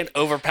because you can't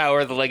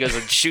overpower the Legos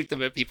and shoot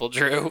them at people,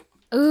 Drew.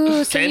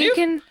 Ooh, so Can you you?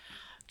 can.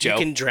 Joe. You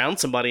can drown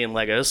somebody in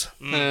Legos.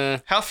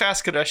 How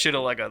fast could I shoot a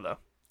Lego, though?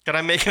 Could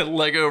I make a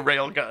Lego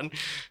railgun?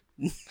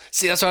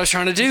 See, that's what I was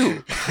trying to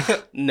do.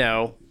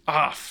 No.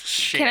 Oh,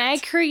 shit. Can I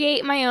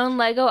create my own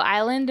Lego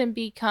island and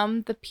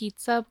become the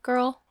pizza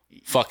girl?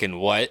 Fucking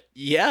what?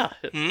 Yeah.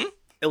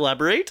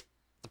 Elaborate?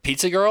 The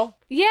pizza girl?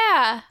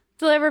 Yeah,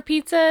 deliver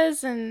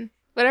pizzas and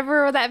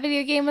whatever that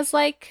video game was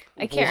like.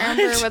 I can't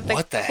remember what the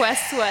What the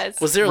quest was.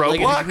 Was there a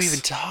Lego? Roblox? What are you even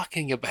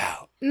talking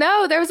about?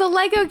 No, there was a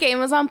Lego game.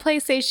 It was on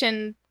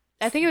PlayStation.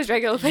 I think it was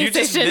regular PlayStation. You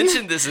just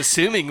mentioned this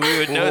assuming we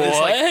would know this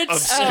like What?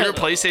 obscure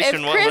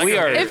PlayStation 1 Chris, Lego We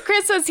are- game. if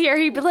Chris was here,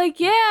 he'd be like,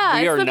 "Yeah,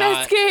 We it's are the not-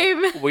 best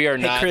game." We are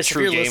not Chris, if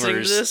true you're listening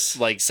to gamers this-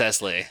 like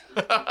Cecily.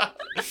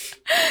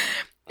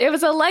 It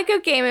was a Lego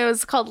game. It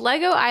was called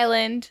Lego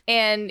Island,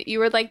 and you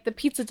were like the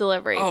pizza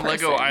delivery. Oh, person.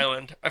 Lego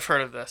Island. I've heard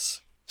of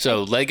this.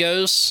 So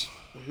Legos.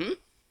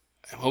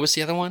 What was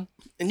the other one?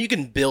 And you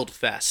can build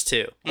fast,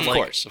 too. Of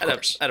course.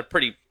 At a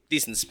pretty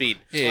decent speed.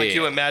 Yeah, Like yeah,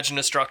 you yeah. imagine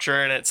a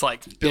structure and it's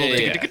like Yeah,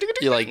 building. yeah, yeah.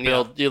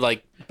 You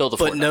like build a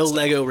But Fortnite no stuff.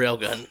 Lego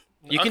railgun.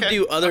 You can Okay,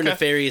 do other okay.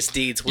 nefarious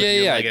deeds with Yeah,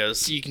 your yeah.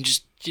 Legos. You can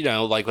just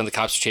like when the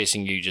cops are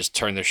chasing you, just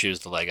turn their shoes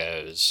to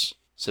Legos.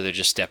 So they're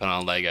just stepping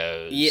on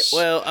Legos. Yeah,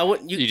 well, I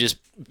wouldn't. You just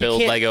build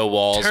can't Lego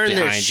walls turn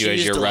their behind you as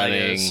shoes you're to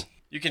running. Legos.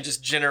 You can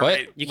just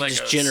generate You can Legos.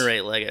 just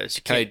generate Legos.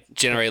 You Can can't, I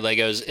generate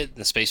Legos in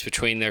the space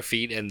between their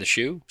feet and the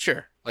shoe?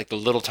 sure. Like the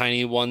little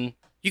tiny one?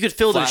 You could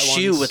fill their Flat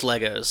shoe ones. with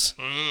Legos.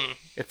 Mm,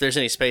 If there's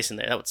any space in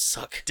there, that would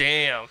suck.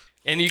 damn.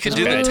 And you can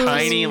do the Ooh.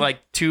 tiny like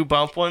 2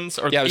 bump ones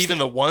or Yeah, I was even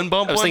the 1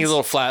 bump I was ones. thinking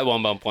little flat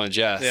one bump ones,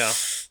 yeah.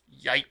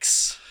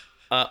 Yikes.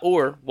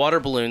 Or water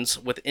balloons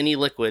with any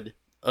liquid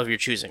of your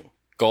choosing.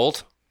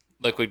 Gold?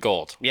 Liquid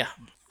gold. Yeah.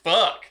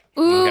 Fuck.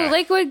 Ooh, Okay.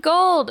 liquid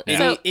gold. Any,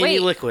 So any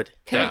wait, liquid.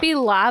 can Yeah. it be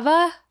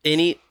lava?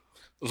 Any.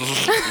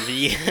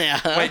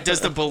 Yeah. Wait,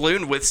 does the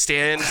balloon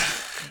withstand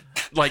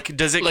like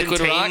does it Liquid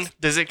contain rock?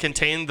 does it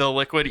contain the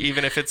liquid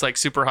even if it's like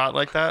super hot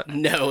like that?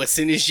 No, as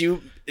soon as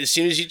you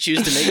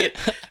choose to make it,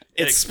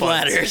 it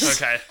explodes.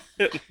 splatters. Okay.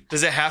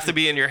 Does it have to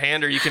be in your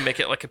hand or you can make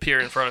it like appear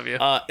in front of you?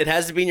 It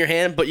has to be in your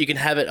hand, but you can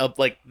have it up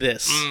like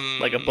this,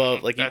 like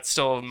above, like you, That's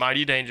still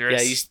mighty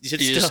dangerous. yeah. You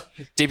should You still.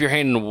 just dip your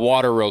hand in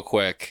water real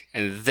quick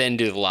and then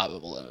do the lava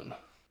balloon.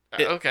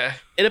 Okay.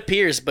 It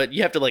appears, but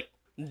you have to like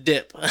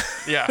dip.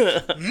 Yeah.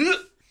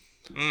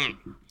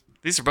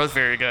 These are both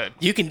very good.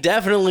 You can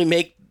definitely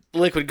make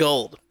liquid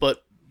gold,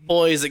 but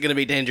boy, is it going to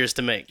be dangerous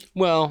to make.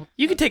 Well,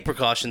 You can take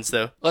precautions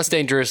though. less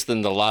dangerous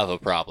than the lava,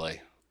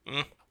 probably.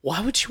 Why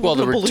would you Well, want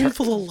the a balloon return-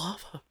 full of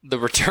lava? The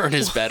return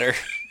is better.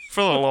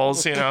 For the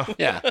lulz, you know.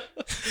 Yeah,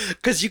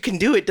 Because you can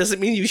do it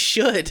doesn't mean you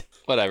should.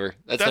 whatever.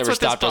 That's That's never what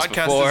this stopped us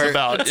podcast before. is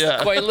about.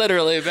 Yeah. Quite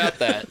literally about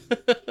that.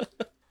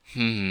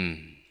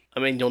 I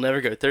mean, you'll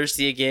never go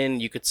thirsty again.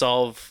 You could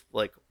solve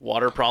like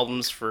water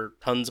problems for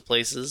tons of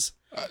places.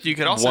 You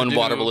could also One do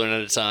water balloon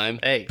at a time.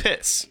 Hey,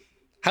 piss.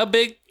 How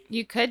big?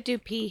 You could do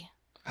pee.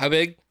 How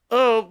big?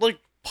 oh, like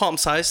palm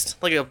sized,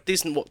 like a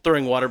decent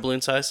throwing water balloon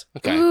size.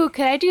 Okay. Ooh,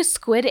 could I do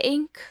squid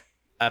ink?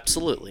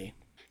 Absolutely,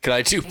 Could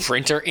I do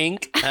printer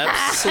ink?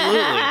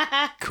 absolutely.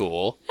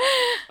 Cool.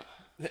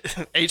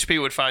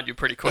 HP would find you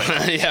pretty quick.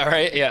 Yeah,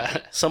 right? Yeah.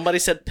 Somebody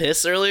said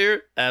piss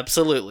earlier.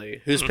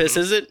 Absolutely. Whose piss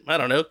is it? I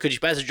don't know. Could you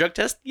pass a drug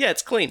test? Yeah,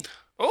 it's clean.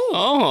 Oh.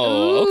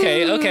 Oh,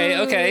 okay.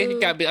 You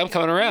got me. I'm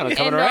coming around. I'm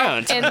coming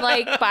around. And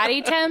like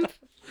body temp.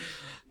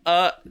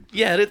 Yeah,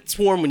 it's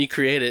warm when you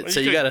create it, so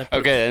you could- gotta.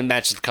 Okay, and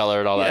match the color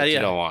and all that. Yeah. You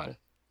don't want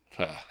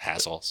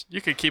hassles.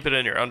 You could keep it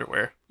in your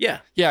underwear. Yeah,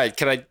 Yeah,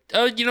 could I?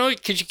 Oh, you know,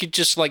 because you could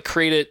just like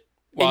create it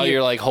while your-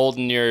 you're like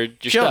holding your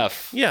Jump.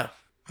 stuff. Yeah,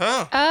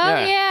 Huh. Oh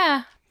Yeah.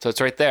 yeah. So it's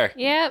right there.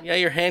 Yep. yeah.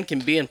 Your hand can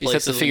be in You just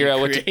have places. to figure when out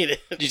you what to. create You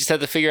it. just have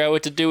to figure out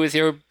what to do with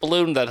your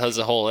balloon that has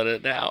a hole in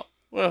it now.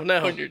 Well,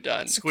 no. When you're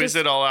done. Squeeze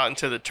it all out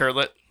into the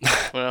turlet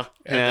Well,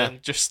 and Yeah. then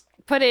just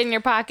put it in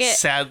your pocket.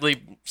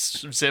 Sadly,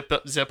 zip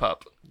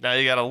up. Now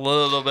you got a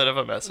little bit of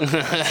a mess.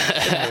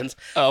 Hands.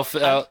 I'll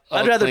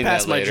I'd rather clean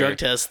pass that my later. drug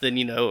test than,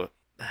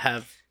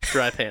 have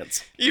dry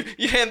pants. You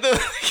hand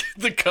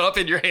the cup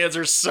and your hands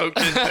are soaked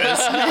in piss.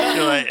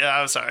 You're like,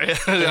 I'm sorry.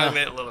 I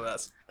made a little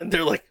mess. And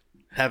they're like,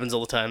 happens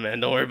all the time, man.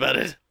 Don't worry about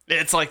it.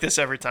 It's like this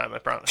every time, I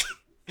promise.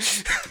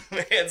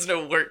 My hands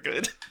don't work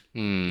good.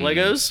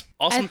 Legos,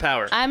 awesome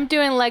power. I'm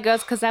doing Legos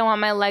because I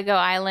want my Lego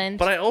island.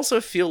 But I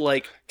also feel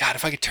like God,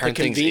 if I could the turn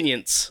things.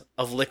 convenience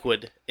of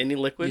liquid, any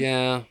liquid,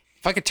 Yeah.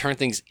 If I could turn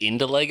things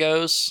into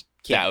Legos,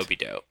 that Can't. would be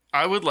dope.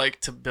 I would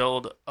like to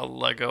build a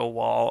Lego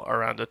wall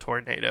around a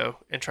tornado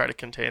and try to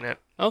contain it.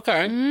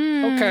 Okay.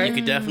 Mm. Okay. you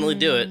could definitely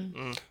do it.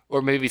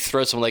 Or maybe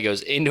throw some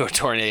Legos into a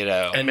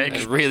tornado And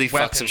make really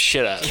fuck weapons. some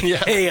shit up. Yeah.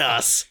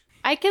 Chaos.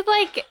 I could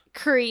like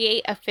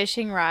create a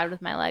fishing rod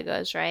with my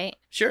Legos, right?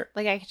 Sure.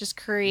 Like I could just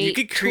create. You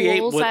could create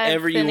tools out of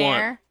whatever you thin want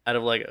air. out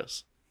of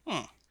Legos.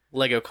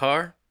 Lego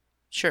car?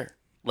 Sure.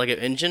 Lego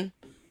engine?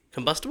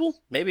 Combustible?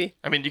 Maybe.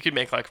 I mean, you could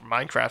make like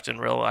Minecraft in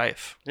real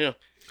life Yeah.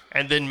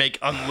 and then make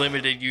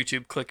unlimited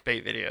YouTube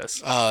clickbait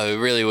videos. Oh, it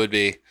really would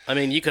be. I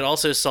mean, you could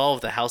also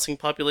solve the housing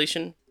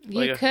population.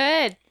 You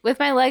could with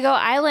my Lego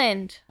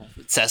island.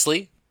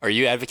 Cecily, are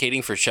you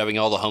advocating for shoving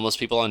all the homeless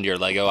people onto your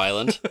Lego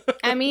island?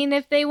 I mean,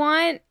 if they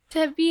want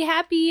to be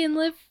happy and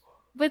live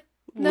with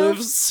no. Live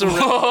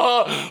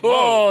Whoa, that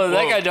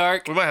Whoa. got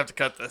dark. We might have to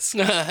cut this.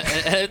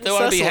 If they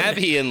want to be Cecily.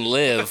 happy and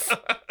live,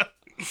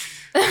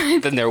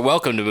 then they're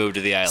welcome to move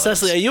to the island.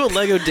 Cecily, are you a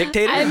Lego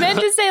dictator? I meant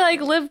to say like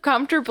live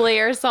comfortably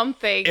or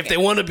something. If they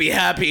want to be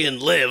happy and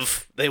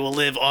live, they will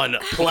live on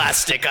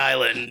Plastic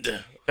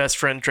Island. Best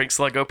friend drinks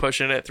Lego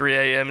potion at 3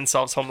 a.m. and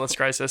solves homeless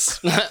crisis.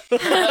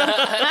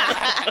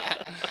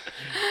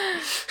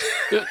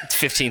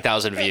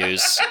 15,000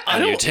 views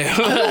on don't- YouTube.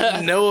 I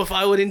don't know if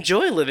I would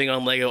enjoy living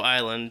on Lego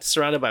Island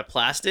surrounded by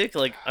plastic.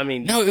 Like, I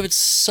mean, No, it would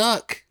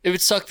suck. It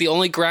would suck. The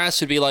only grass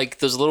would be like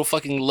those little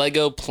fucking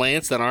Lego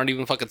plants that aren't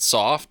even fucking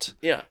soft.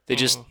 yeah. They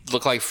just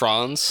look like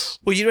fronds.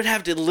 Well, you would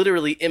have to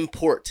literally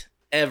import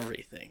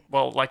everything.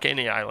 Well, like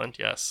any island,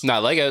 yes.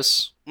 Not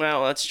Legos.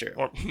 Well, that's true.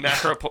 Or you wouldn't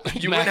have to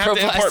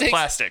import Macroplastics?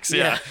 plastics.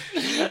 Yeah.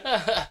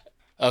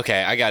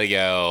 Okay, I gotta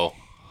go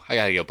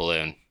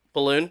balloon.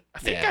 Balloon. I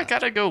think Yeah. I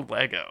gotta go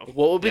Lego.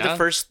 What would be Yeah? the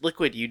first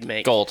liquid you'd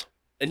make? Gold.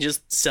 And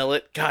just sell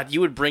it? God,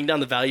 you would bring down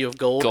the value of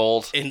gold.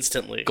 Gold.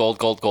 Instantly. Gold,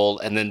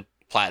 and then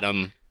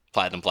platinum.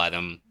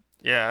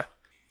 Yeah.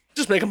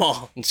 Just make them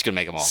all. I'm just gonna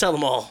make them all. Sell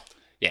them all.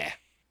 Yeah.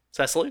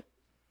 Cecily?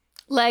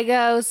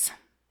 Legos.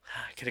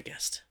 I could have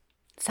guessed.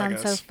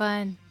 Sounds so Legos.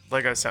 fun.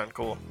 Legos sound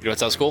cool. You know what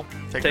sounds cool?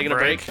 Taking a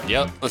break?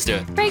 Yep, let's do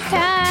it. Break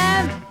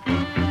time.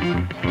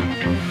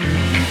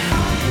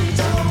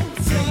 Don't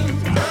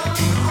think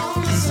I'm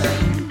on the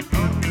same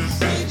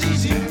page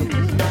as you.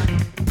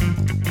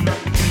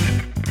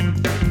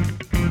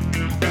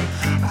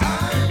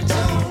 I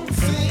don't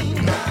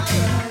think I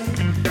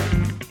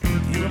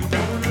like your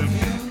point of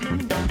view.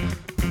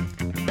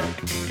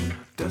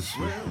 That's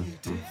really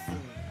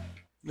different.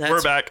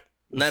 We're back.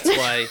 And that's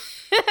why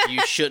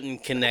you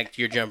shouldn't connect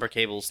your jumper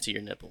cables to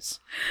your nipples.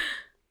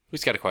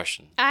 Who's got a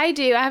question? I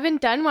do. I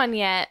haven't done one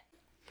yet.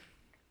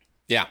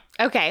 Yeah.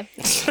 Okay.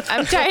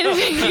 I'm trying to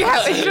figure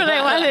out which one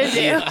I want to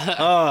do.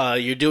 Oh,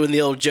 you're doing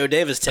the old Joe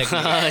Davis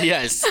technique.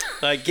 Yes.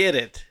 I get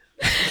it.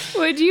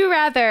 Would you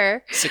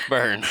rather Sick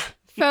burn.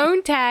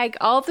 phone tag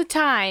all the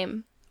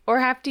time or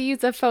have to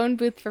use a phone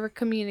booth for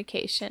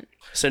communication?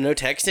 So no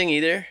texting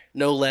either?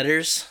 No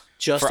letters?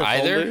 Just For a phone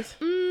either? booth?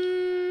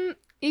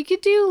 You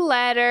could do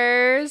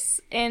letters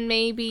and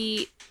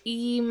maybe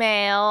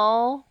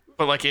email.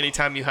 But like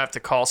anytime you have to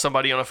call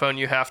somebody on a phone,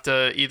 you have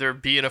to either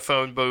be in a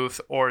phone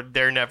booth or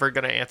they're never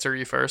going to answer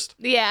you first.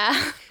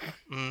 Yeah.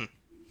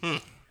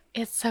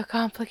 It's so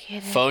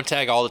complicated. Phone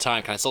tag all the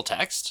time. Can I still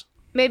text?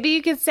 Maybe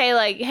you could say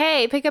like,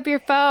 "Hey, pick up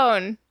your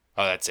phone."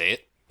 Oh, that's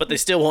it. But they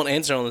still won't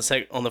answer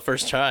on the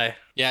first try.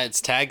 Yeah,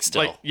 it's tagged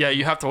still. Like, yeah,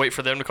 you have to wait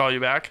for them to call you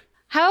back.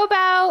 How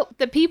about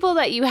the people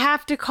that you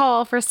have to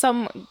call for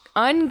some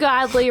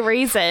ungodly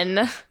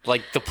reason?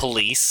 Like the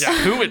police. Yeah,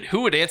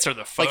 who would answer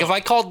the phone? Like if I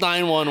called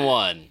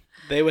 911,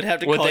 They would have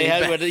to would call they you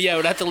have? back.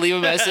 Would have to leave a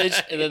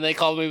message and then they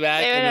call me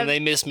back They would and then have- they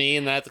miss me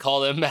and I have to call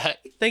them back.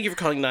 Thank you for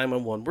calling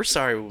 911. We're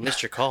sorry we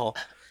missed your call.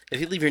 If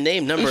you leave your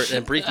name, number, and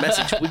a brief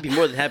message, we'd be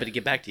more than happy to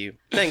get back to you.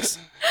 Thanks.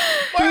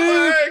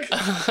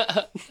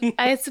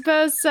 I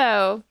suppose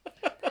so.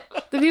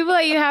 The people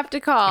that you have to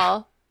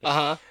call.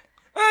 I'm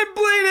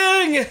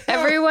bleeding!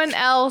 Everyone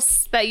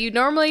else that you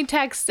normally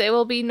text, it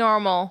will be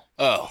normal.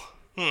 Oh,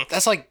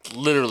 that's like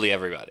literally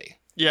everybody.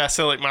 Yeah,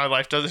 so like my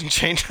life doesn't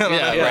change. I don't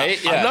Yeah, know.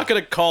 right. Yeah. I'm not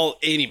going to call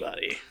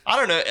anybody. I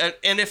don't know.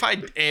 And if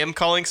I am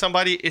calling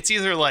somebody, it's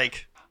either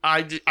like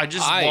I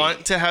just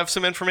want to have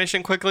some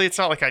information quickly. It's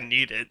not like I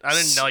need it. I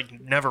didn't like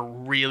never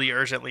really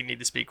urgently need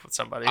to speak with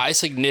somebody. I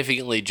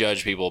significantly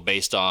judge people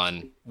based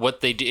on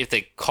what they do. If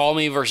they call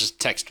me versus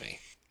text me.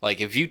 Like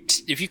if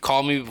you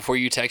call me before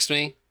you text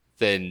me,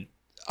 then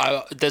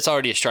that's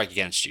already a strike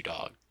against you,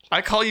 dog.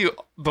 I call you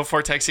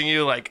before texting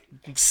you like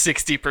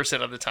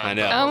 60% of the time. I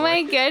know. Oh my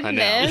I know.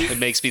 goodness. It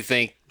makes me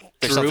think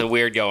There's Drew? something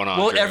weird going on.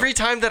 Well, Drew. every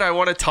time that I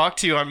want to talk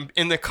to you, I'm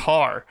in the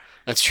car.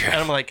 That's true. And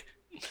I'm like,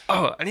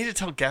 oh, I need to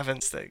tell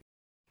Gavin's thing.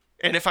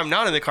 And if I'm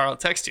not in the car, I'll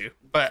text you.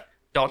 But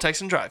don't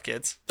text and drive,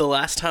 kids. The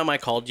last time I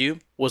called you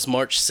was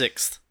March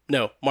 6th.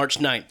 No, March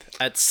 9th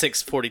at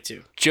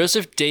 6:42.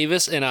 Joseph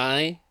Davis and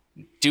I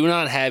do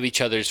not have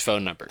each other's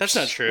phone numbers. That's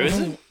not true, is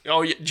it?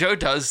 Oh, yeah, Joe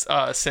does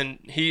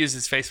he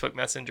uses Facebook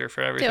Messenger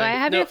for everything. Do I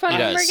have your phone he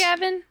number, does.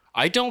 Gavin?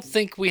 I don't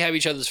think we have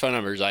each other's phone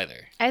numbers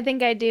either. I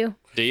think I do.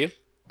 Do you?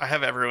 I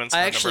have everyone's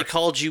phone I actually number.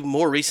 called you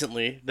more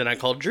recently than I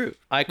called Drew.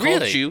 I called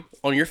Really? you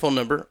on your phone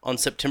number on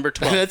September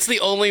 12th. That's the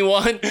only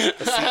one. That's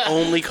the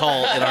only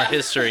call in our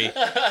history.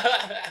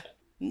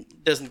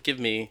 Doesn't give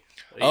me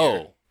a year.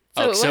 Oh.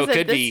 So, Oh, was so it it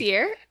could this be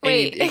year? any-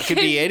 Wait. it could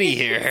be any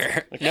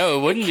year. No,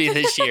 it wouldn't be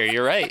this year.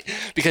 You're right.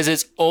 Because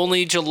it's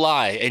only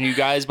July and you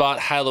guys bought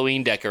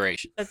Halloween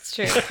decorations. That's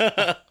true.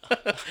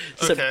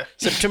 Okay.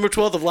 September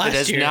 12th of It last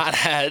has year. not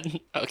had.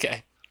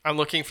 Okay. I'm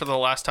looking for the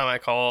last time I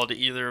called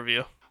either of you.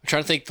 I'm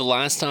trying to think the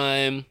last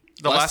time.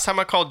 The last time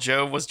I called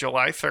Joe was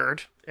July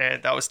 3rd,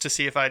 and that was to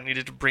see if I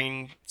needed to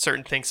bring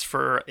certain things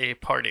for a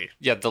party.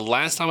 Yeah, the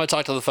last time I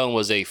talked on the phone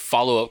was a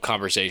follow up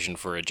conversation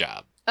for a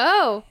job.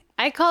 Oh,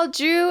 I called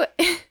Drew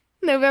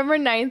November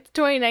 9th,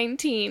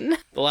 2019.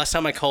 The last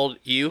time I called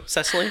you,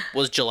 Cecily,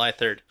 was July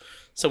 3rd.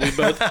 So we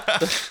both.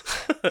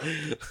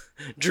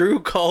 Drew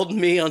called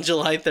me on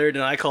July 3rd,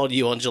 and I called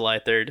you on July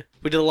 3rd.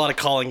 We did a lot of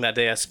calling that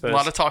day, I suppose. A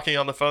lot of talking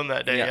on the phone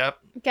that day, Yeah. yep.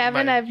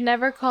 Gavin, My- I've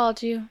never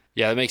called you.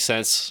 Yeah, that makes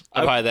sense.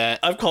 I buy that.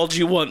 I've called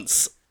you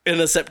once in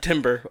a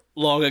September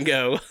long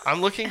ago.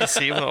 I'm looking to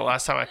see when the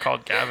last time I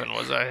called Gavin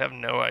was. I have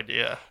no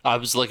idea. I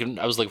was looking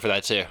for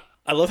that too.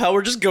 I love how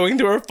we're just going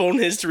through our phone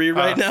history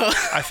right now.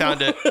 I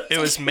found it. It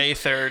was May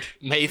 3rd.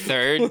 May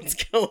 3rd. What's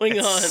going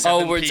on? It's- Oh,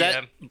 7 was that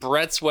p.m..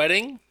 Brett's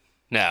wedding?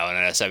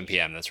 No, 7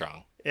 p.m. That's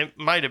wrong. It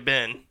might have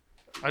been.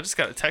 I just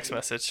got a text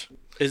message.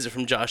 Is it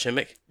from Josh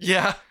Emick?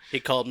 Yeah. He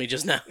called me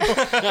just now.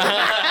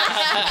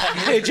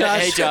 Hey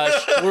Josh. Hey, Josh.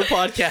 We're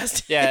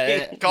podcasting.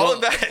 Yeah, Call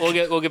it back.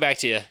 We'll get back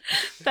to you.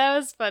 That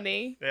was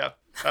funny. Yeah.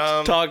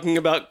 Talking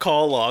about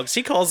call logs.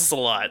 He calls us a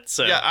lot.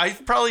 So Yeah, I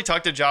probably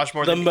talked to Josh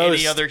more The than most.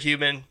 any other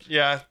human.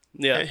 Yeah.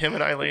 Yeah. Him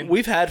and Eileen.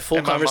 We've had full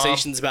And my mom.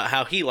 conversations about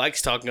how he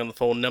likes talking on the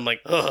phone, and I'm like,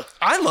 ugh.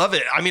 I love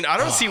it. I mean, I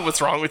don't see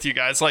what's wrong with you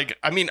guys. Like,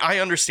 I mean, I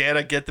understand.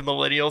 I get the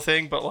millennial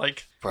thing, but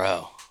like,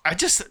 Bro. I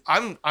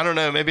don't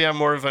know. Maybe I'm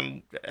more of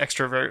an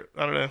extrovert.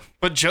 I don't know.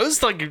 But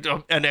Joe's like an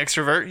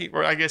extrovert.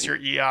 Or I guess you're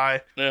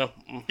EI. Yeah.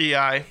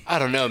 EI. I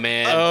don't know,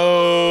 man.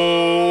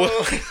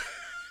 Oh.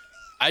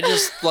 I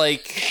just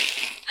like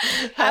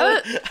How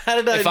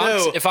did I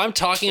know? if I'm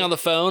talking on the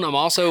phone, I'm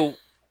also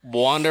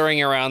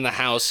wandering around the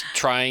house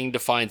trying to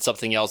find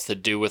something else to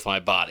do with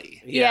my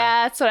body.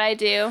 Yeah, that's what I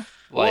do.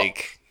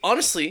 Like,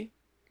 Honestly,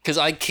 because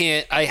I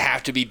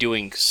have to be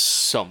doing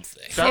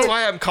something. That's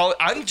why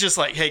I'm just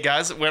like, hey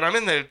guys, when I'm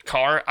in the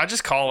car, I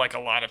just call like a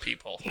lot of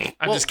people.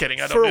 I'm just kidding.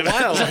 I for don't a do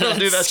that. while, I don't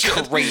do that That's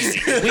shit. crazy.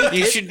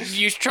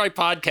 you should try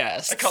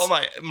podcasts. I call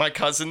my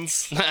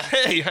cousins.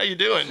 Hey, how you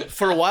doing?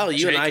 for a while,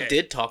 you and I JK.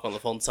 did talk on the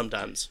phone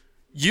sometimes.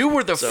 You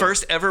were the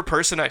first ever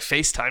person I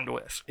FaceTimed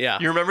with. Yeah.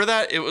 You remember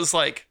that? It was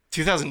like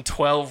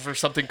 2012 or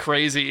something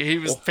crazy. He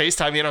was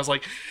FaceTiming and I was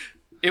like,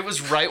 it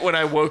was right when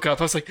I woke up.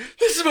 I was like,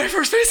 this is my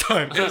first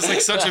FaceTime. It was like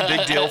such a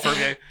big deal for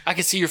me. I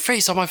can see your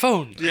face on my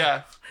phone.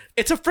 Yeah.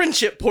 It's a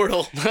friendship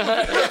portal.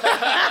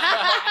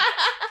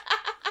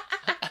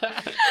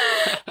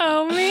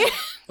 Oh, man.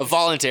 A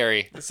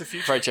voluntary It's the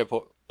future. friendship.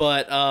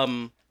 But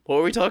what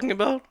were we talking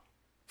about?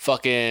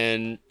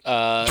 Fucking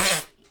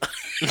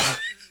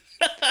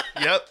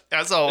Yep.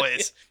 As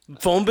always.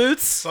 Phone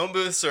booths? Phone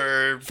booths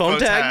or Phone phone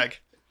tag? tag.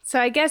 So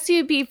I guess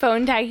you'd be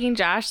phone tagging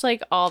Josh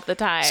like all the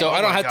time. So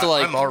I don't Oh my have to God,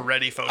 like. I'm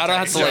already phone I don't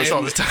have tagging to, Josh like-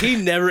 all the time. He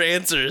never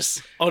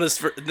answers on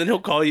his. Then he'll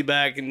call you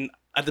back, and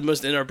at the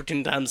most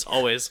inopportune times,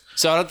 always.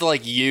 So I don't have to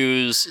like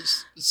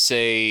use,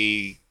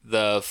 say,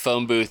 the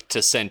phone booth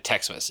to send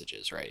text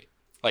messages, right?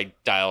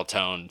 Like dial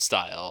tone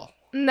style,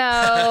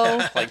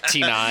 No. like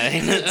T9.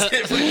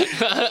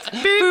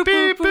 Beep,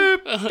 beep,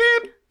 boop,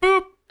 beep,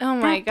 boop. Oh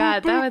my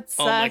God, that would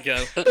suck. Oh my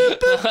god.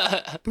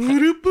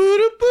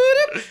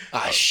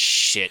 Ah,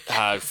 shit.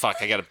 Fuck,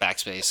 I got a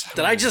backspace.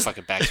 Did I just-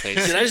 Fucking backspace.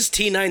 Did I just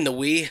T9 the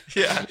Wii?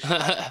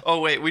 Yeah.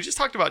 Oh, wait. We just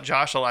talked about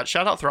Josh a lot.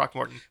 Shout out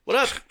Throckmorton. What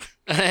up?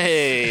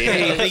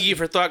 Hey. Thank you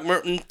for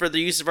Throckmorton for the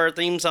use of our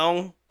theme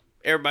song.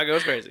 Everybody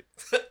goes crazy.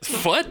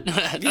 What?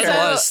 That's a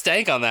lot of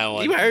stank on that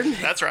one. You heard?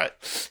 That's right.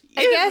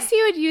 I guess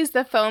you would use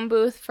the phone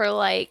booth for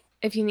like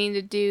if you need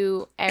to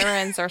do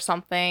errands or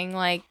something.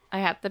 Like I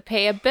have to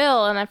pay a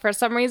bill, and then for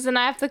some reason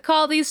I have to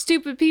call these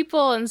stupid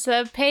people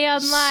instead of pay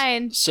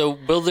online. So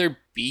will there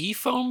be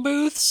phone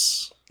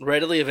booths?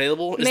 Readily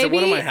available? Is there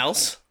one in Maybe- my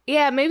house?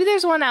 Yeah, maybe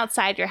there's one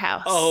outside your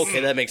house. Oh, okay,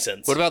 that makes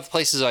sense. What about the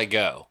places I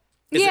go?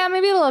 yeah,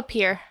 maybe it'll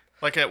appear.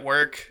 Like at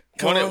work.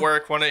 Come One on. at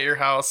work, one at your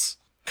house.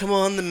 Come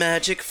on, the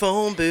magic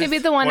phone booth. Maybe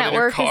the one One at in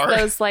your work car. is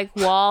those like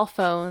wall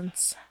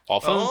phones.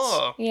 All phones?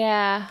 Oh.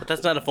 Yeah. But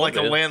that's not a phone Like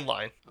a booth.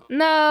 landline.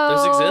 No.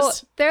 Those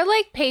exist? They're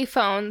like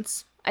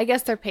payphones. I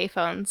guess they're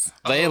payphones.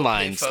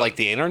 Landlines, phone. like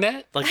the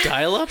internet? Like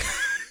dial up?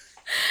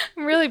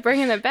 I'm really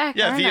bringing it back.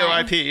 Yeah, aren't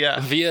I? VoIP. Yeah.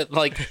 Via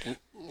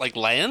like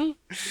LAN?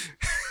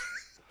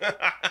 I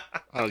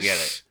don't get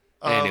it.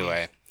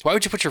 Anyway, why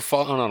would you put your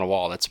phone on a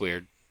wall? That's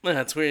weird. Yeah,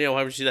 that's weird. Yeah,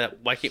 why would you do that?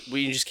 Why can't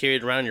we just carry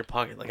it around in your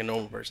pocket like a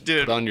normal person?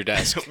 Dude, Put it on your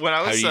desk. When I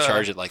How was, do you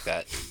charge it like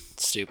that?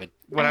 It's stupid.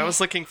 when I was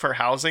looking for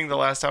housing the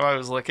last time I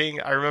was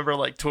looking, I remember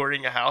like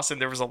touring a house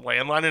and there was a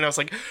landline and I was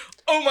like,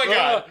 oh my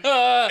God,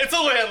 it's a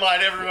landline,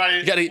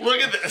 everybody. Gotta-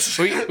 Look at this.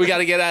 We got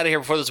to get out of here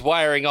before this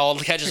wiring all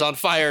catches on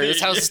fire.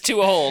 This house is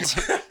too old.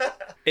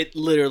 It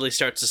literally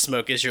starts to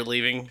smoke as you're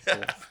leaving.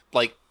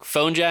 Like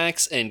phone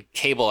jacks and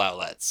cable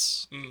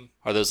outlets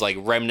are those like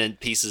remnant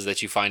pieces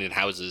that you find in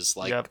houses,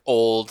 like Yep.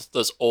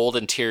 those old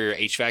interior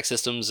HVAC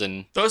systems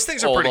and Those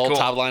things are old pretty cool.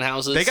 top line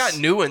houses. They got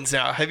new ones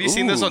now. Have you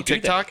seen those Ooh, on do they?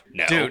 TikTok?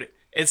 No. Dude,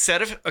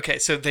 instead of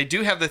so they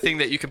do have the thing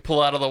that you can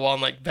pull out of the wall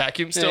and like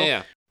vacuum still.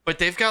 Yeah. But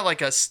they've got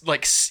like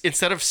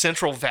instead of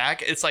central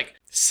vac, it's like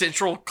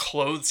central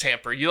clothes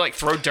hamper. You like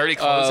throw dirty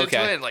clothes okay.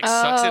 into it and like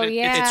sucks it in.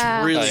 yeah.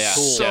 It's really Oh, yeah.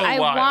 cool. So I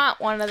wild. want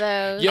one of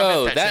those.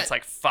 Yo, That that shit's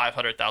like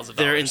 $500,000.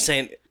 They're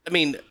insane. I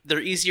mean,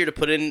 they're easier to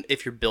put in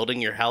if you're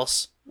building your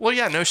house. Well,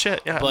 yeah, no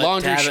shit. Yeah. But to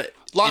laundry have it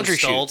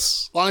installed-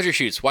 chutes. Laundry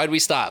chutes. Why'd we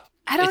stop?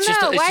 I don't It's know.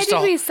 just a- it's Why just did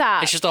a- we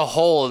stop? It's just a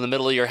hole in the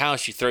middle of your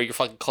house you throw your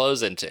fucking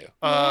clothes into.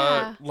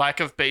 Yeah.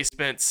 Lack of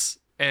basements,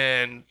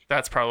 and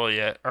that's probably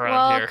it around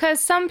Well, here. because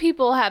some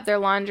people have their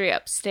laundry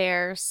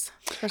upstairs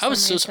for some I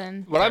was so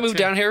reason. when I moved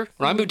too. down here.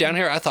 When I moved down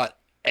here, I thought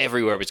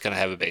everywhere was gonna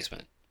have a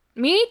basement.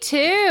 Me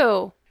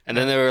too. And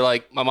then they were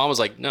like, my mom was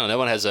like, no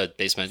one has a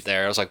basement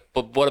there. I was like,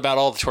 but what about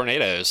all the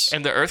tornadoes?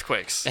 And the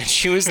earthquakes. And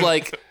she was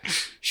like,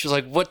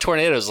 what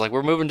tornadoes? Like,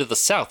 we're moving to the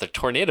south. There are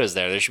tornadoes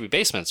there. There should be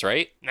basements,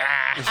 right? Nah.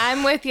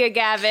 I'm with you,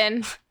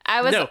 Gavin.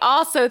 I was No.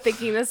 also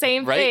thinking the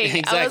same Right? thing.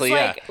 Exactly,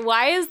 I was like,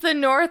 why does the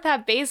north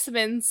have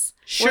basements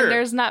Sure. when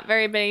there's not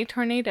very many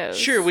tornadoes?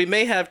 Sure, we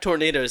may have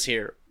tornadoes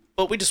here,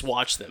 but we just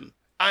watch them.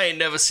 I ain't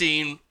never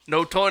seen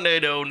no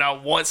tornado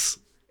not once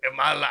in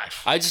my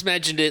life. I just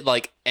imagined it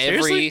like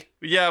every. Seriously?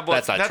 Yeah,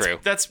 but That's not true.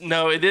 That's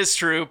no, it is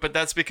true, but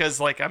that's because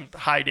like I'm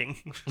hiding.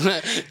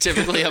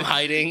 Typically, I'm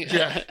hiding.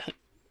 Yeah.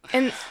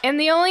 And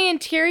the only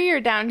interior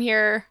down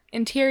here,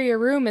 interior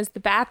room, is the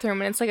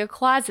bathroom, and it's like a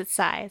closet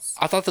size.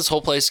 I thought this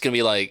whole place was gonna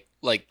be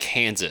like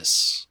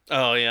Kansas.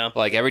 Oh, yeah.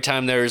 Like every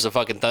time there was a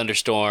fucking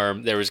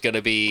thunderstorm, there was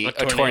gonna be a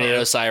tornado.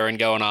 tornado siren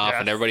going off, Yeah.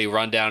 and everybody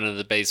run down into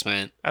the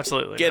basement.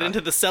 Absolutely. Get not. into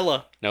the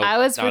cellar. Nope, I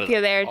was not with at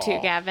you there too,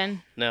 all.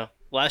 Gavin. No.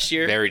 Last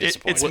year, Very It-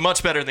 disappointing. it's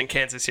much better than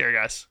Kansas here,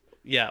 guys.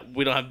 yeah,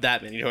 we don't have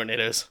that many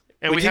tornadoes.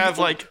 And we do- have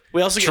like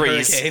We also get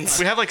trees. hurricanes.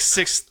 we have like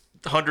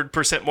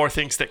 600% more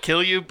things that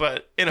kill you,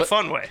 but in a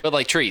fun way. but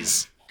like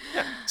trees.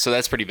 So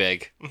that's pretty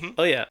big.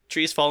 Oh, yeah.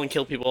 Trees fall and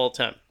kill people all the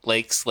time.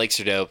 Lakes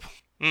are dope.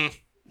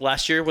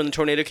 Last year, when the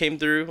tornado came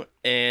through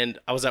and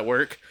I was at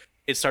work,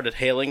 it started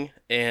hailing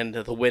and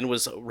the wind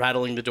was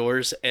rattling the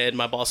doors. And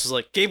my boss was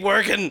like, keep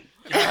working.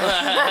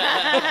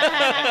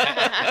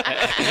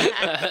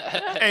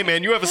 Hey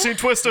man, you ever seen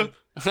Twister?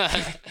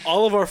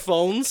 All of our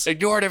phones,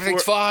 Ignore it.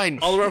 Everything's fine.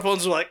 all of our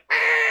phones were like,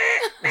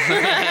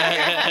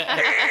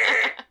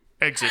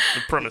 Exit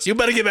the premise. you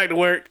better get back to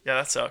work. Yeah,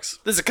 that sucks.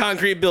 This is a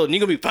concrete building.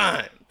 You're going to be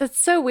fine. That's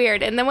so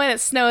weird. And then when it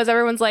snows,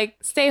 everyone's like,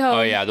 stay home.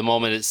 Oh yeah, the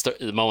moment it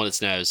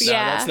snows. No,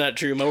 Yeah. that's not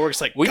true. My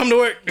work's like, come to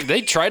work.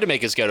 They tried to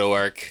make us go to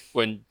work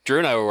when Drew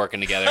and I were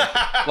working together.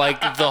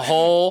 Like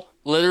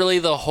literally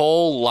the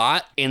whole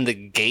lot in the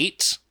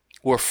gate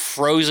were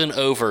frozen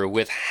over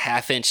with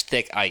half-inch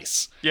thick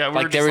ice. Yeah, we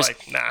like were there just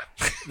was like, nah.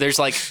 there's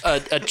like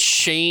a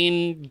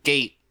chain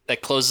gate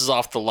that closes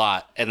off the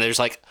lot, and there's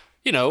like,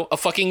 you know, a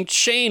fucking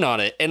chain on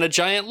it and a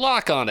giant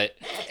lock on it.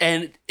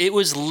 And it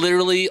was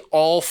literally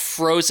all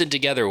frozen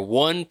together.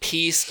 One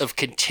piece of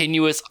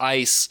continuous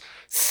ice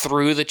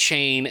through the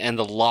chain and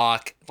the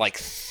lock, like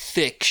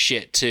thick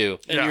shit too.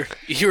 Yeah.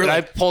 You were And I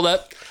like, pulled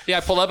up,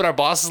 and our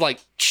boss is like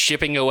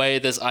chipping away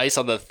this ice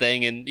on the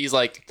thing, and he's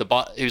like,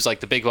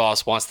 the big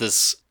boss wants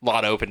this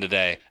lot open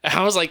today. And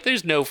I was like,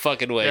 there's no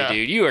fucking way, Yeah.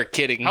 dude. You are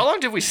kidding. How long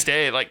did we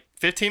stay? Like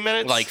 15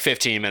 minutes? Like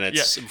 15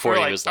 minutes yeah. before We're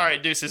he like, was all done.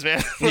 right, deuces,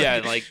 man.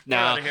 Yeah, like, We're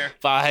nah, outta here.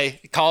 bye.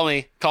 Call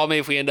me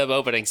if we end up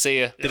opening.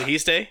 See ya. did he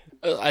stay?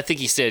 I think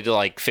he stayed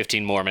like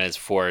 15 more minutes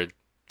before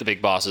the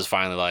big boss is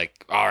finally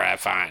like, all right,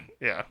 fine.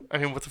 Yeah. I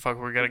mean, what the fuck?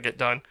 We're going to get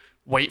done.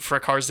 Wait for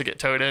cars to get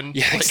towed in.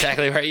 Yeah,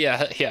 exactly right.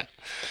 Yeah.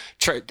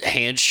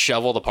 Hand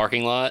shovel the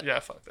parking lot. Yeah,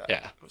 fuck that.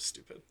 Yeah. That was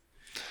stupid.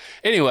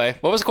 Anyway,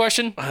 what was the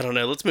question? I don't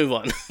know. Let's move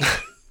on.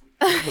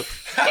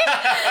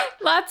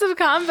 Lots of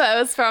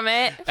combos from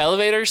it.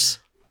 Elevators,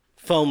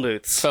 Phone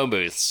booths. phone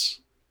booths,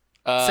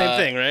 Same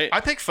thing, right?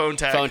 I pick phone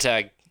tag. phone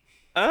tag.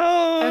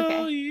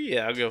 Oh, Okay.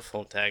 yeah. I'll go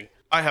phone tag.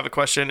 I have a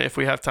question if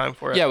we have time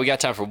for it. Yeah, we got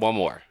time for one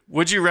more.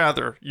 Would you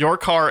rather your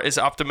car is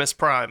Optimus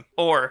Prime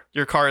or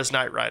your car is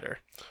Knight Rider?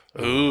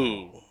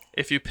 Ooh.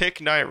 If you pick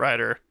Knight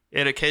Rider,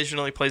 it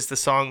occasionally plays the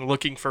song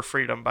Looking for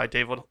Freedom by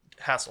David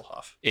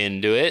Hasselhoff.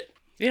 Into it.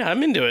 Yeah,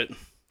 I'm into it.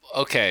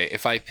 Okay,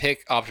 if I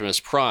pick Optimus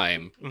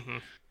Prime,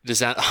 does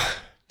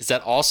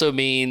that also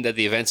mean that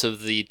the events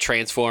of the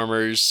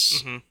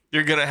Transformers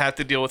You're going to have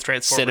to deal with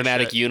Transformers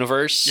cinematic shit.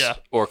 universe Yeah.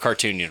 or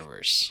cartoon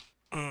universe?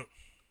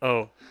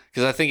 Oh,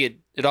 Because I think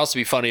it'd also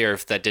be funnier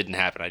if that didn't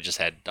happen. I just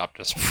had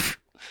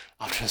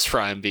Optimus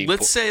Prime being.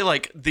 Let's say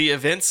like the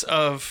events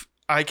of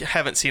I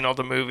haven't seen all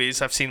the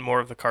movies. I've seen more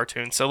of the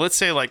cartoons. So let's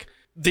say like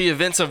the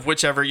events of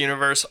whichever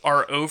universe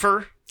are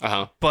over,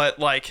 but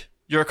like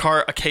your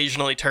car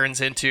occasionally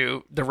turns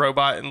into the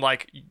robot, and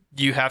like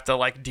you have to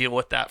like deal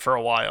with that for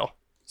a while.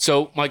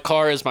 So my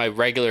car is my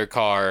regular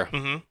car,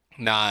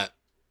 not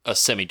a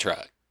semi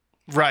truck.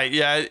 Right?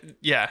 Yeah.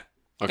 Yeah.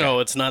 Okay. Oh,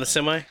 it's not a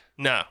semi,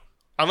 No,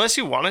 unless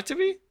you want it to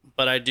be.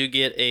 but I do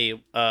get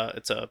a.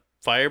 It's a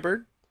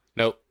Firebird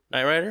Nope.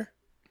 Knight Rider.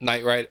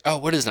 Knight Rider. Oh,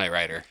 what is Knight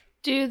Rider?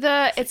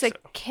 It's a so.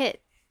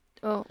 kit.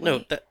 Oh, No,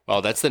 wait, that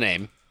Well, that's the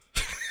name.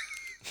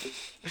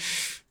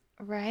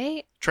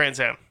 right? Trans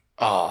Am.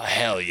 Oh,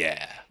 hell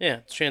yeah. yeah,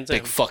 it's Trans Am.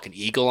 Big fucking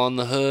eagle on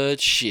the hood.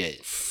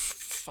 Shit.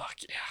 Fuck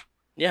yeah.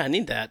 Yeah, I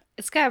need that.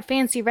 It's got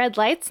fancy red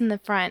lights in the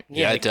front.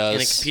 Yeah, it And a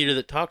does. computer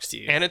that talks to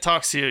you. And it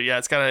talks to you. Yeah,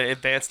 it's got an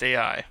advanced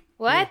AI.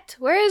 What?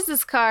 Where is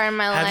this car in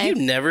my Have life? you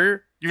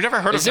never? You've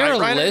never heard Is of there Knight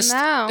a Rider? list?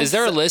 No. Is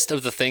there a list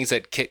of the things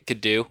that Kit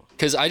could do?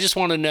 Because I just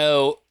want to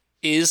know: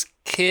 is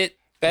Kit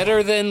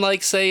better than,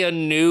 like, say, a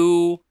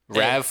new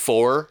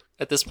Rav4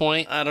 at this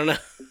point? I don't know.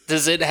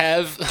 Does it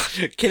have?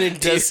 Can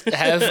it do? Does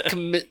have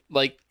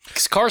like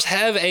 'cause cars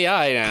have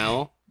AI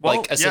now, Well,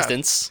 like yeah.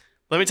 assistants?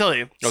 Let me tell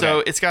you. Okay. So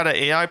it's got an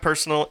AI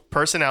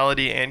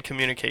personality and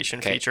communication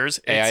Okay. features.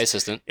 AI It's,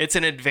 assistant it's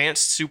an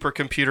advanced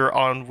supercomputer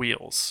on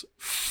wheels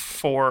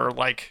for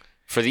like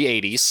for the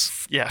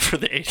 80s. yeah for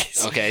the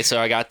 80s. Okay, so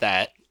I got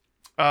that.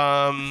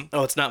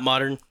 Oh, it's not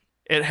modern.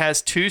 it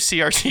has 2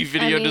 CRT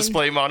video mean-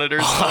 display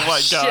monitors. Oh,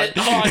 my god.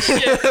 Oh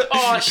shit!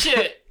 Oh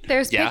shit!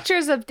 There's Yeah.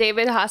 pictures of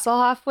David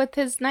Hasselhoff with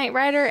his Knight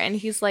Rider, and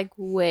he's like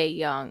way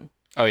young.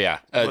 Oh yeah,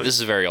 this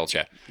is a very old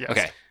chat. Yes.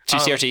 Okay, 2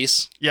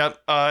 CRTs.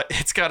 Yep.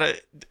 It's got an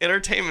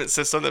entertainment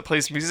system that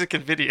plays music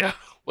and video.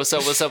 What's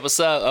up? What's up? What's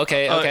up?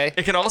 Okay, okay.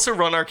 It can also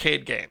run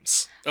arcade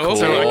games. Oh,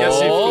 So I guess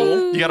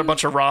Cool. you got a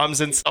bunch of ROMs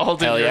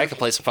installed. Hell in yeah, your, I can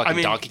play some fucking I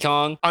mean, Donkey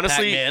Kong.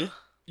 honestly, Pac-Man.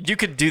 you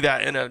could do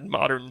that in a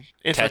modern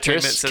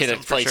entertainment Tetris. system. Can it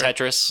for play sure.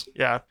 Tetris?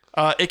 Yeah.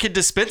 It can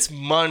dispense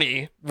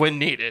money when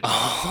needed.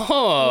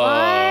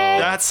 Oh,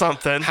 That's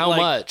something. how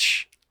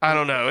much? I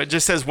don't know. It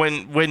just says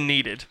when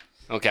needed.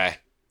 Okay,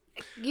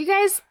 You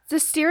guys, the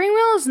steering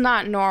wheel is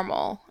not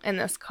normal in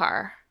this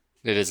car.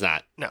 it is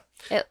not. No.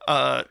 It,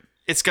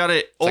 It's got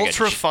an like a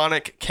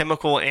ultraphonic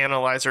chemical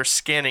analyzer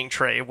scanning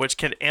tray, which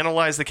can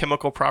analyze the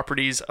chemical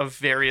properties of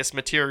various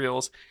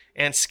materials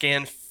and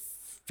scan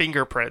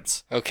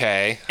fingerprints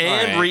Okay, and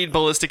all right. read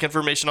ballistic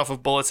information off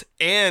of bullets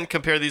and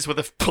compare these with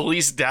a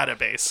police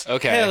database.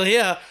 Okay. Hell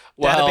yeah.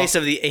 Well- Database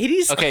of the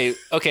 80s?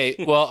 Okay.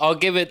 Well, I'll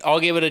give it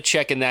a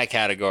check in that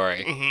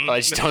category. I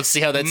just don't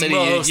see how that's any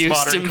Most use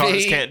modern to cars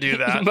me. can't do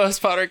that.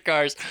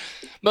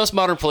 Most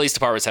modern police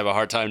departments have a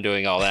hard time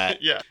doing all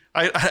that. Yeah.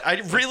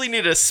 I really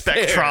need a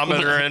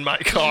spectrometer in my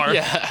car.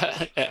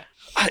 Yeah.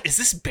 Is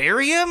this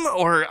barium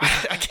or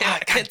I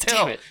can't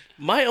tell. Damn it.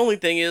 My only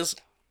thing is,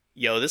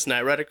 yo, this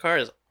Knight Rider car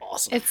is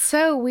awesome. it's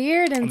so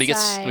weird inside.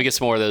 Let me get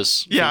some more of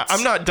those. Yeah, feats.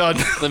 I'm not done.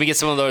 Let me get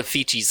some of those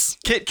featies.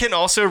 Kit can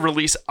also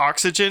release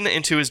oxygen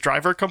into his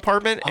driver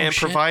compartment and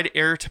shit. provide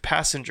air to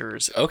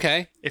passengers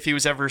Okay. if he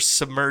was ever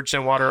submerged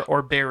in water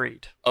or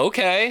buried.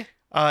 Okay.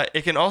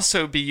 It can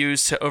also be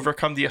used to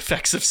overcome the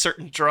effects of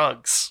certain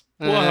drugs.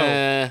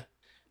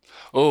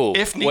 Oh,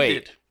 If wait.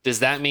 needed. Does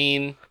that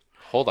mean?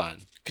 Hold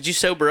on. Could you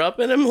sober up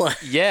in him? Like,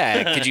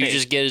 Yeah. Could you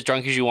just get as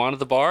drunk as you want at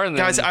the bar? And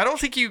then, Guys, I don't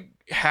think you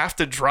have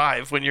to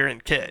drive when you're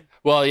in Kit.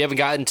 well, you haven't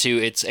gotten to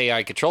it's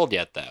AI controlled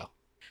yet, though.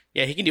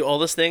 yeah, he can do all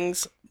those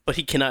things, but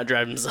he cannot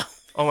drive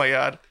himself. Oh my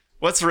god.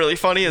 What's really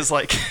funny is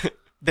like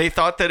they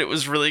thought that it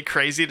was really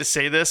crazy to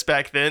say this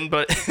back then,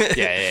 but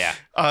Yeah.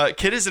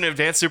 Kit is an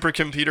advanced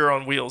supercomputer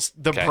on wheels.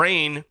 The Okay.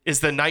 brain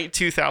is the Knight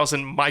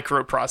 2000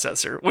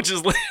 microprocessor, which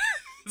is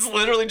it's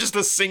literally just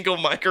a single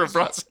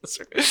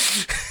microprocessor.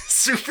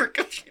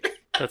 Supercomputer.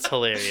 That's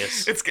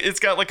hilarious. It's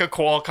got like a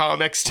Qualcomm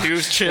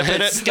X2 chip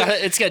in It's it.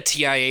 got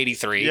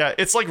TI-83. Yeah,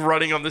 it's like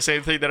running on the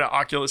same thing that an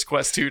Oculus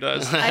Quest 2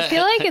 does. I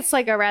feel like it's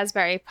like a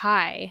Raspberry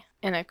Pi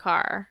in a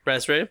car.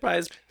 Raspberry Pi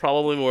is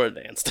probably more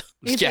advanced.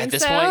 You Yeah, think at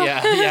this so? point,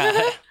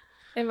 yeah.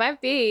 It might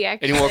be,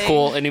 actually.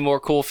 Any more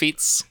cool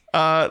feats?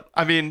 I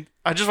mean,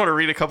 I just want to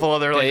read a couple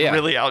other like Yeah.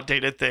 really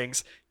outdated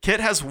things. Kit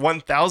has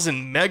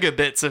 1,000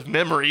 megabits of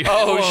memory.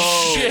 Oh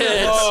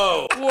shit!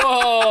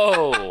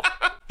 Whoa!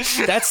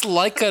 That's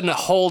like a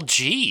whole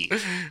G.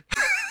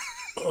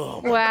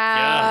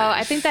 Wow.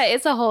 I think that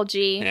is a whole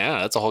G. Yeah,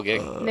 that's a whole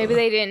gig. Maybe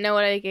they didn't know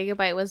what a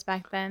gigabyte was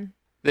back then.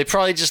 They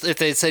probably just, if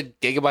they said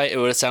gigabyte, it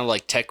would have sounded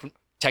like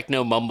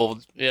techno mumble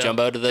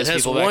jumbo to those It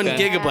has people back 1 then.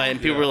 gigabyte,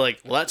 and people were like,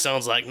 well, that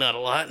sounds like not a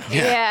lot.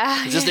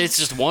 Yeah. It's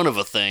just one of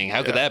a thing.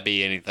 How could that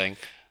be anything?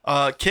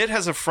 Kit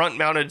has a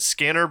front-mounted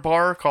scanner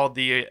bar called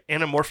the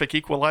anamorphic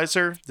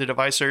equalizer. The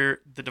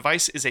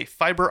device is a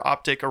fiber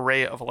optic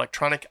array of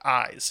electronic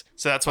eyes.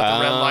 So that's what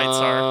the red lights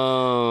are.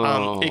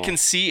 Oh. It can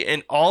see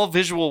in all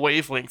visual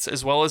wavelengths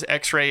as well as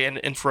X-ray and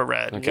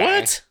infrared. Okay.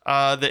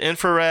 What? The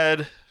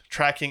infrared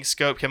tracking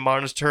scope can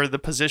monitor the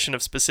position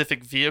of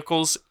specific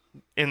vehicles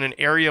in an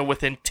area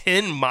within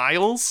 10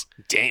 miles.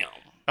 Damn.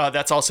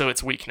 That's also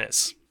its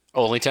weakness.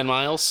 Only 10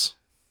 miles?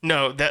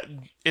 No,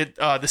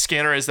 the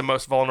scanner is the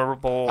most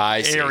vulnerable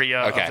I see.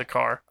 area Okay. of the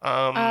car.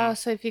 Oh,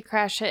 so if you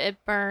crash it,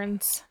 it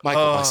burns.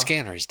 Michael, my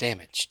scanner is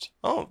damaged.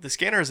 Oh, the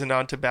scanner is a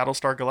nod to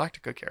Battlestar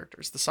Galactica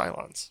characters, the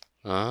Cylons.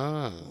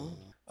 Oh.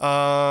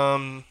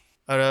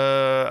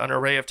 An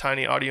array of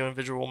tiny audio and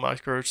visual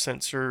micro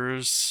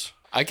sensors.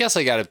 I guess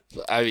I gotta.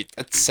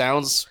 It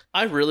sounds.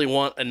 I really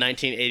want a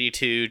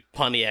 1982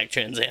 Pontiac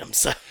Trans Am.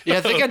 So. Yeah,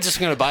 I think I'm just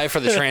gonna buy it for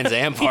the Trans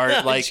Am part.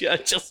 Yeah, Like, I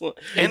just want-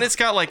 And it's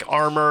got like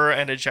armor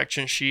and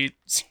ejection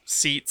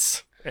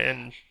seats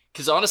and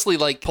because honestly,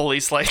 like,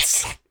 police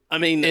lights. I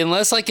mean,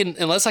 unless I can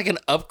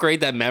upgrade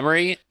that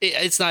memory,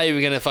 it's not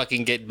even gonna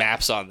fucking get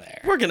maps on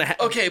there. we're gonna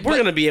we're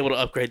gonna be able to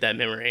upgrade that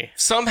memory.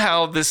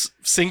 Somehow this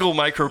single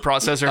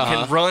microprocessor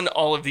can run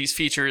all of these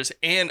features,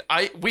 and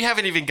we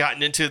haven't even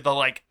gotten into the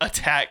like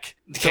attack,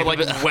 the like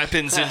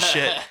weapons and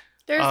shit.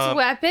 There's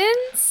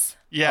weapons?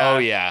 Yeah. Oh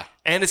yeah.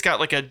 And it's got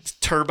like a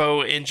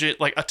turbo engine,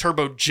 like a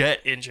turbojet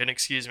engine,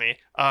 excuse me.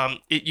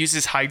 It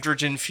uses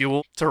hydrogen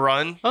fuel to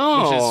run. Which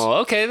Oh,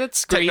 is okay,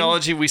 that's great.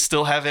 technology we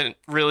still haven't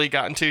really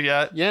gotten to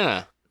yet.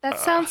 Yeah. That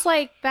sounds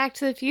like Back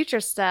to the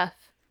Future stuff.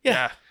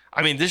 Yeah.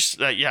 I mean, this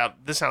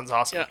sounds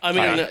awesome. Yeah, I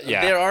mean,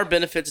 yeah. there are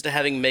benefits to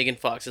having Megan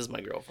Fox as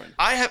my girlfriend,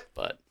 I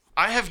but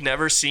have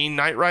never seen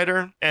Knight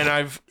Rider, and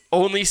I've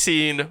only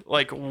seen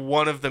like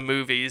one of the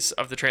movies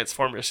of the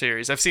Transformers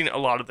series. I've seen a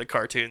lot of the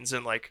cartoons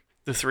and like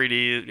the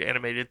 3D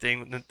animated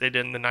thing that they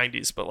did in the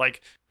 90s, but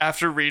like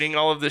after reading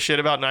all of the shit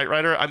about Knight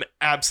Rider, I'm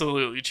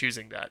absolutely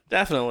choosing that.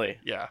 definitely.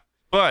 Yeah.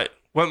 But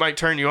what might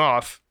turn you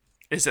off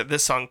is that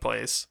this song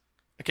plays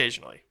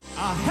occasionally.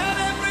 I had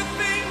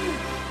everything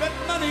that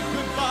money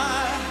could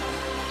buy,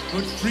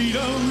 but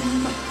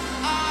freedom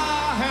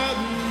I had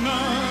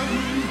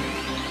none.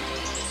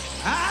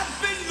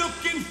 I've been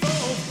looking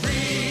for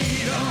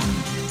freedom.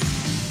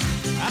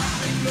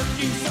 I've been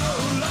looking so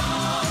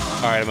long.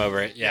 All right, I'm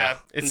over it. Yeah.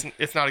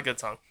 It's not a good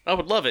song. I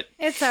would love it.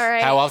 It's all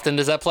right. How often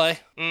does that play?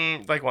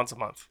 Like once a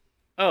month.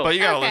 Oh, But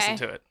you gotta Okay. listen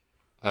to it.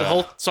 the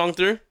whole song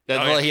through.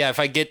 Well, yeah. If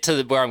I get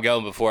to where I'm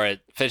going before it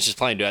finishes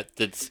playing,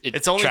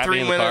 It's only trap me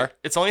 3 in the car? minutes.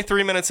 It's only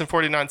 3 minutes and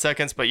 49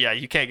 seconds. But yeah,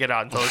 you can't get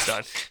out until it's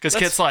done. Because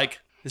Kit's like,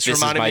 this This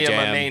is reminded my me of my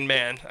jam. main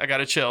man. I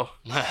gotta chill.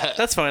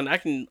 That's fine. I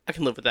can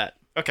live with that.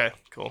 Okay,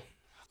 cool.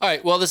 All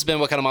right. Well, this has been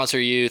What Kind of Monster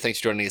Are You? Thanks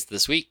for joining us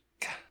this week.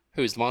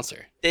 Who's the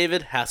monster?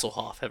 David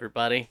Hasselhoff,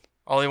 everybody.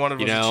 All he wanted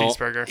You was a know,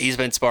 cheeseburger. he's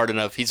been smart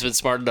enough. He's been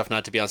smart enough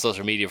not to be on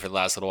social media for the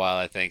last little while,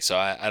 I think. So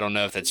I don't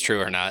know if that's true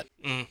or not.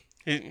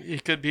 He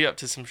could be up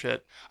to some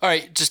shit. All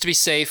right. Just to be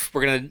safe,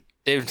 David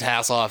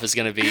Hasselhoff is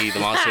gonna be the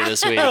monster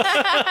this week.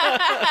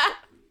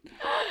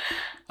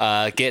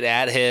 Get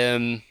at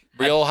him.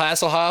 Real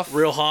Hasselhoff.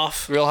 Real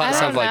Hoff. Real I Hasselhoff, don't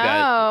something like that.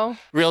 know.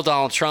 Real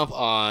Donald Trump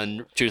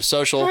on Truth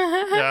Social.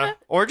 Yeah.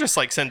 Or just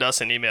like send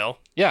us an email.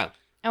 Yeah.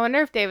 I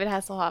wonder if David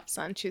Hasselhoff's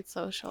on Truth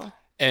Social.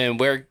 And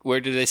where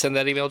did they send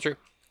that email, Drew?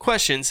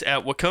 Questions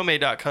at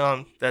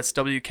wakome.com. That's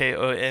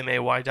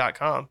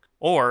WKOMAY.com.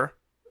 Or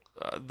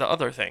the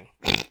other thing.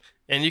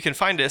 And you can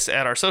find us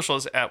at our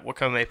socials at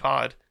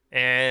wakomepod.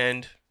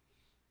 And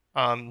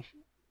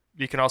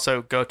you can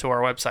also go to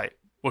our website,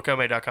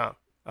 wakome.com.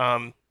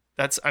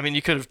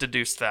 You could have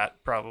deduced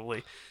that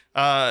probably.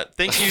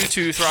 Thank you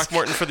to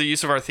Throckmorton for the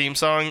use of our theme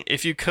song.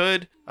 If you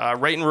could,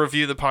 rate and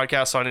review the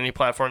podcast on any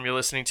platform you're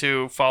listening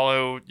to.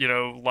 Follow,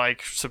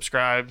 like,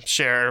 subscribe,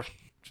 share,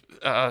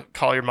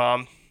 call your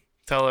mom.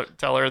 Tell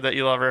her that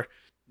you love her.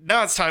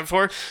 Now it's time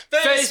for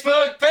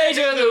Facebook Page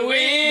of the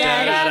Week.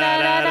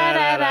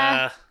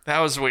 That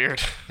was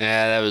weird.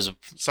 Yeah, that was.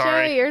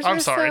 Sorry. Sure, yours I'm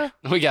was sorry.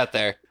 We got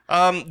there.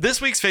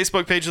 This week's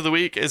Facebook Page of the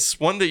Week is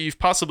one that you've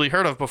possibly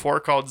heard of before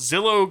called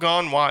Zillow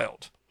Gone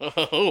Wild.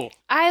 Oh,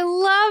 I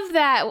love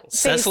that.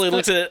 Cecily Facebook.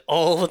 looks at it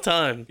all the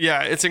time.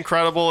 Yeah, it's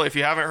incredible. If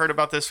you haven't heard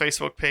about this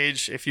Facebook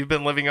page, if you've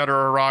been living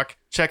under a rock,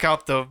 check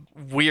out the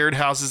weird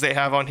houses they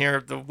have on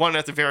here. The one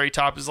at the very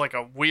top is like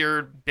a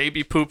weird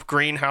baby poop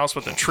greenhouse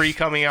with a tree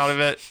coming out of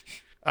it.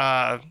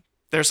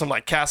 There's some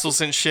like castles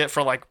and shit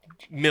for like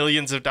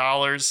millions of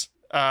dollars.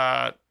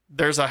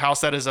 There's a house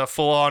that is a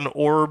full-on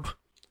orb.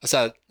 That's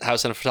a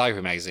house in a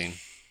photography magazine.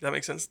 That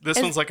makes sense. This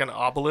one's like an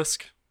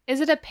obelisk. Is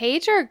it a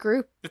page or a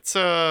group? It's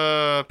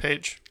a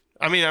page.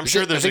 I mean, I'm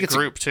sure I there's think a it's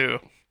group too.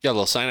 Got a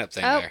little sign up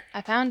thing Oh, there.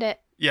 I found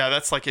it. Yeah,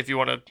 that's like if you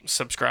want to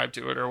subscribe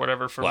to it or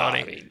whatever for Wow,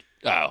 money. I mean,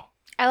 oh.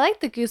 I like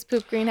the goose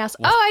poop greenhouse.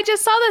 Oh, I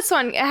just saw this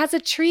one. It has a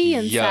tree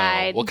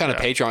inside. Yo, what kind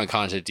of Yeah. Patreon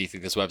content do you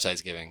think this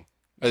website's giving?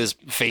 Or this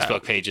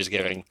Facebook page is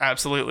giving?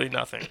 Absolutely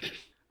nothing.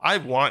 I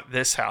want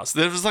this house.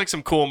 There's like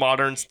some cool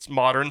modern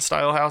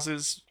style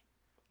houses.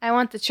 I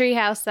want the tree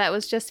house that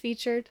was just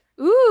featured.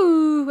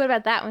 Ooh, what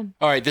about that one?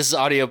 All right, this is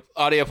audio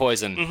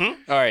poison.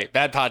 Mm-hmm. All right,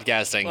 bad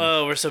podcasting.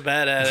 Oh, we're so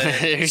bad at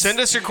it. there's, Send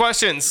us your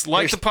questions.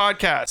 Like the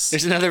podcast.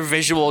 there's another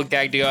visual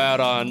gag to go out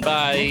on.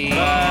 Bye.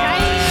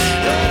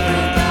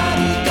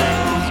 Everybody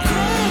goes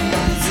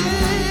crazy.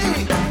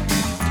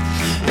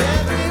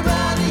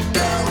 Everybody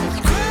goes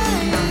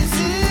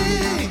crazy.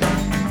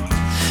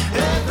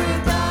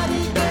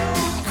 Everybody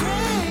goes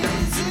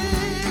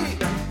crazy.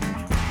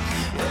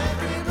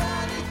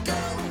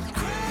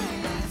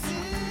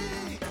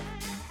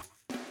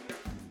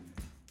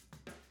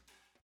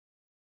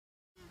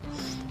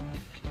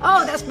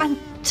 Oh, that's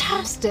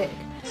fantastic.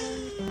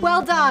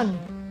 Well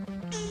done.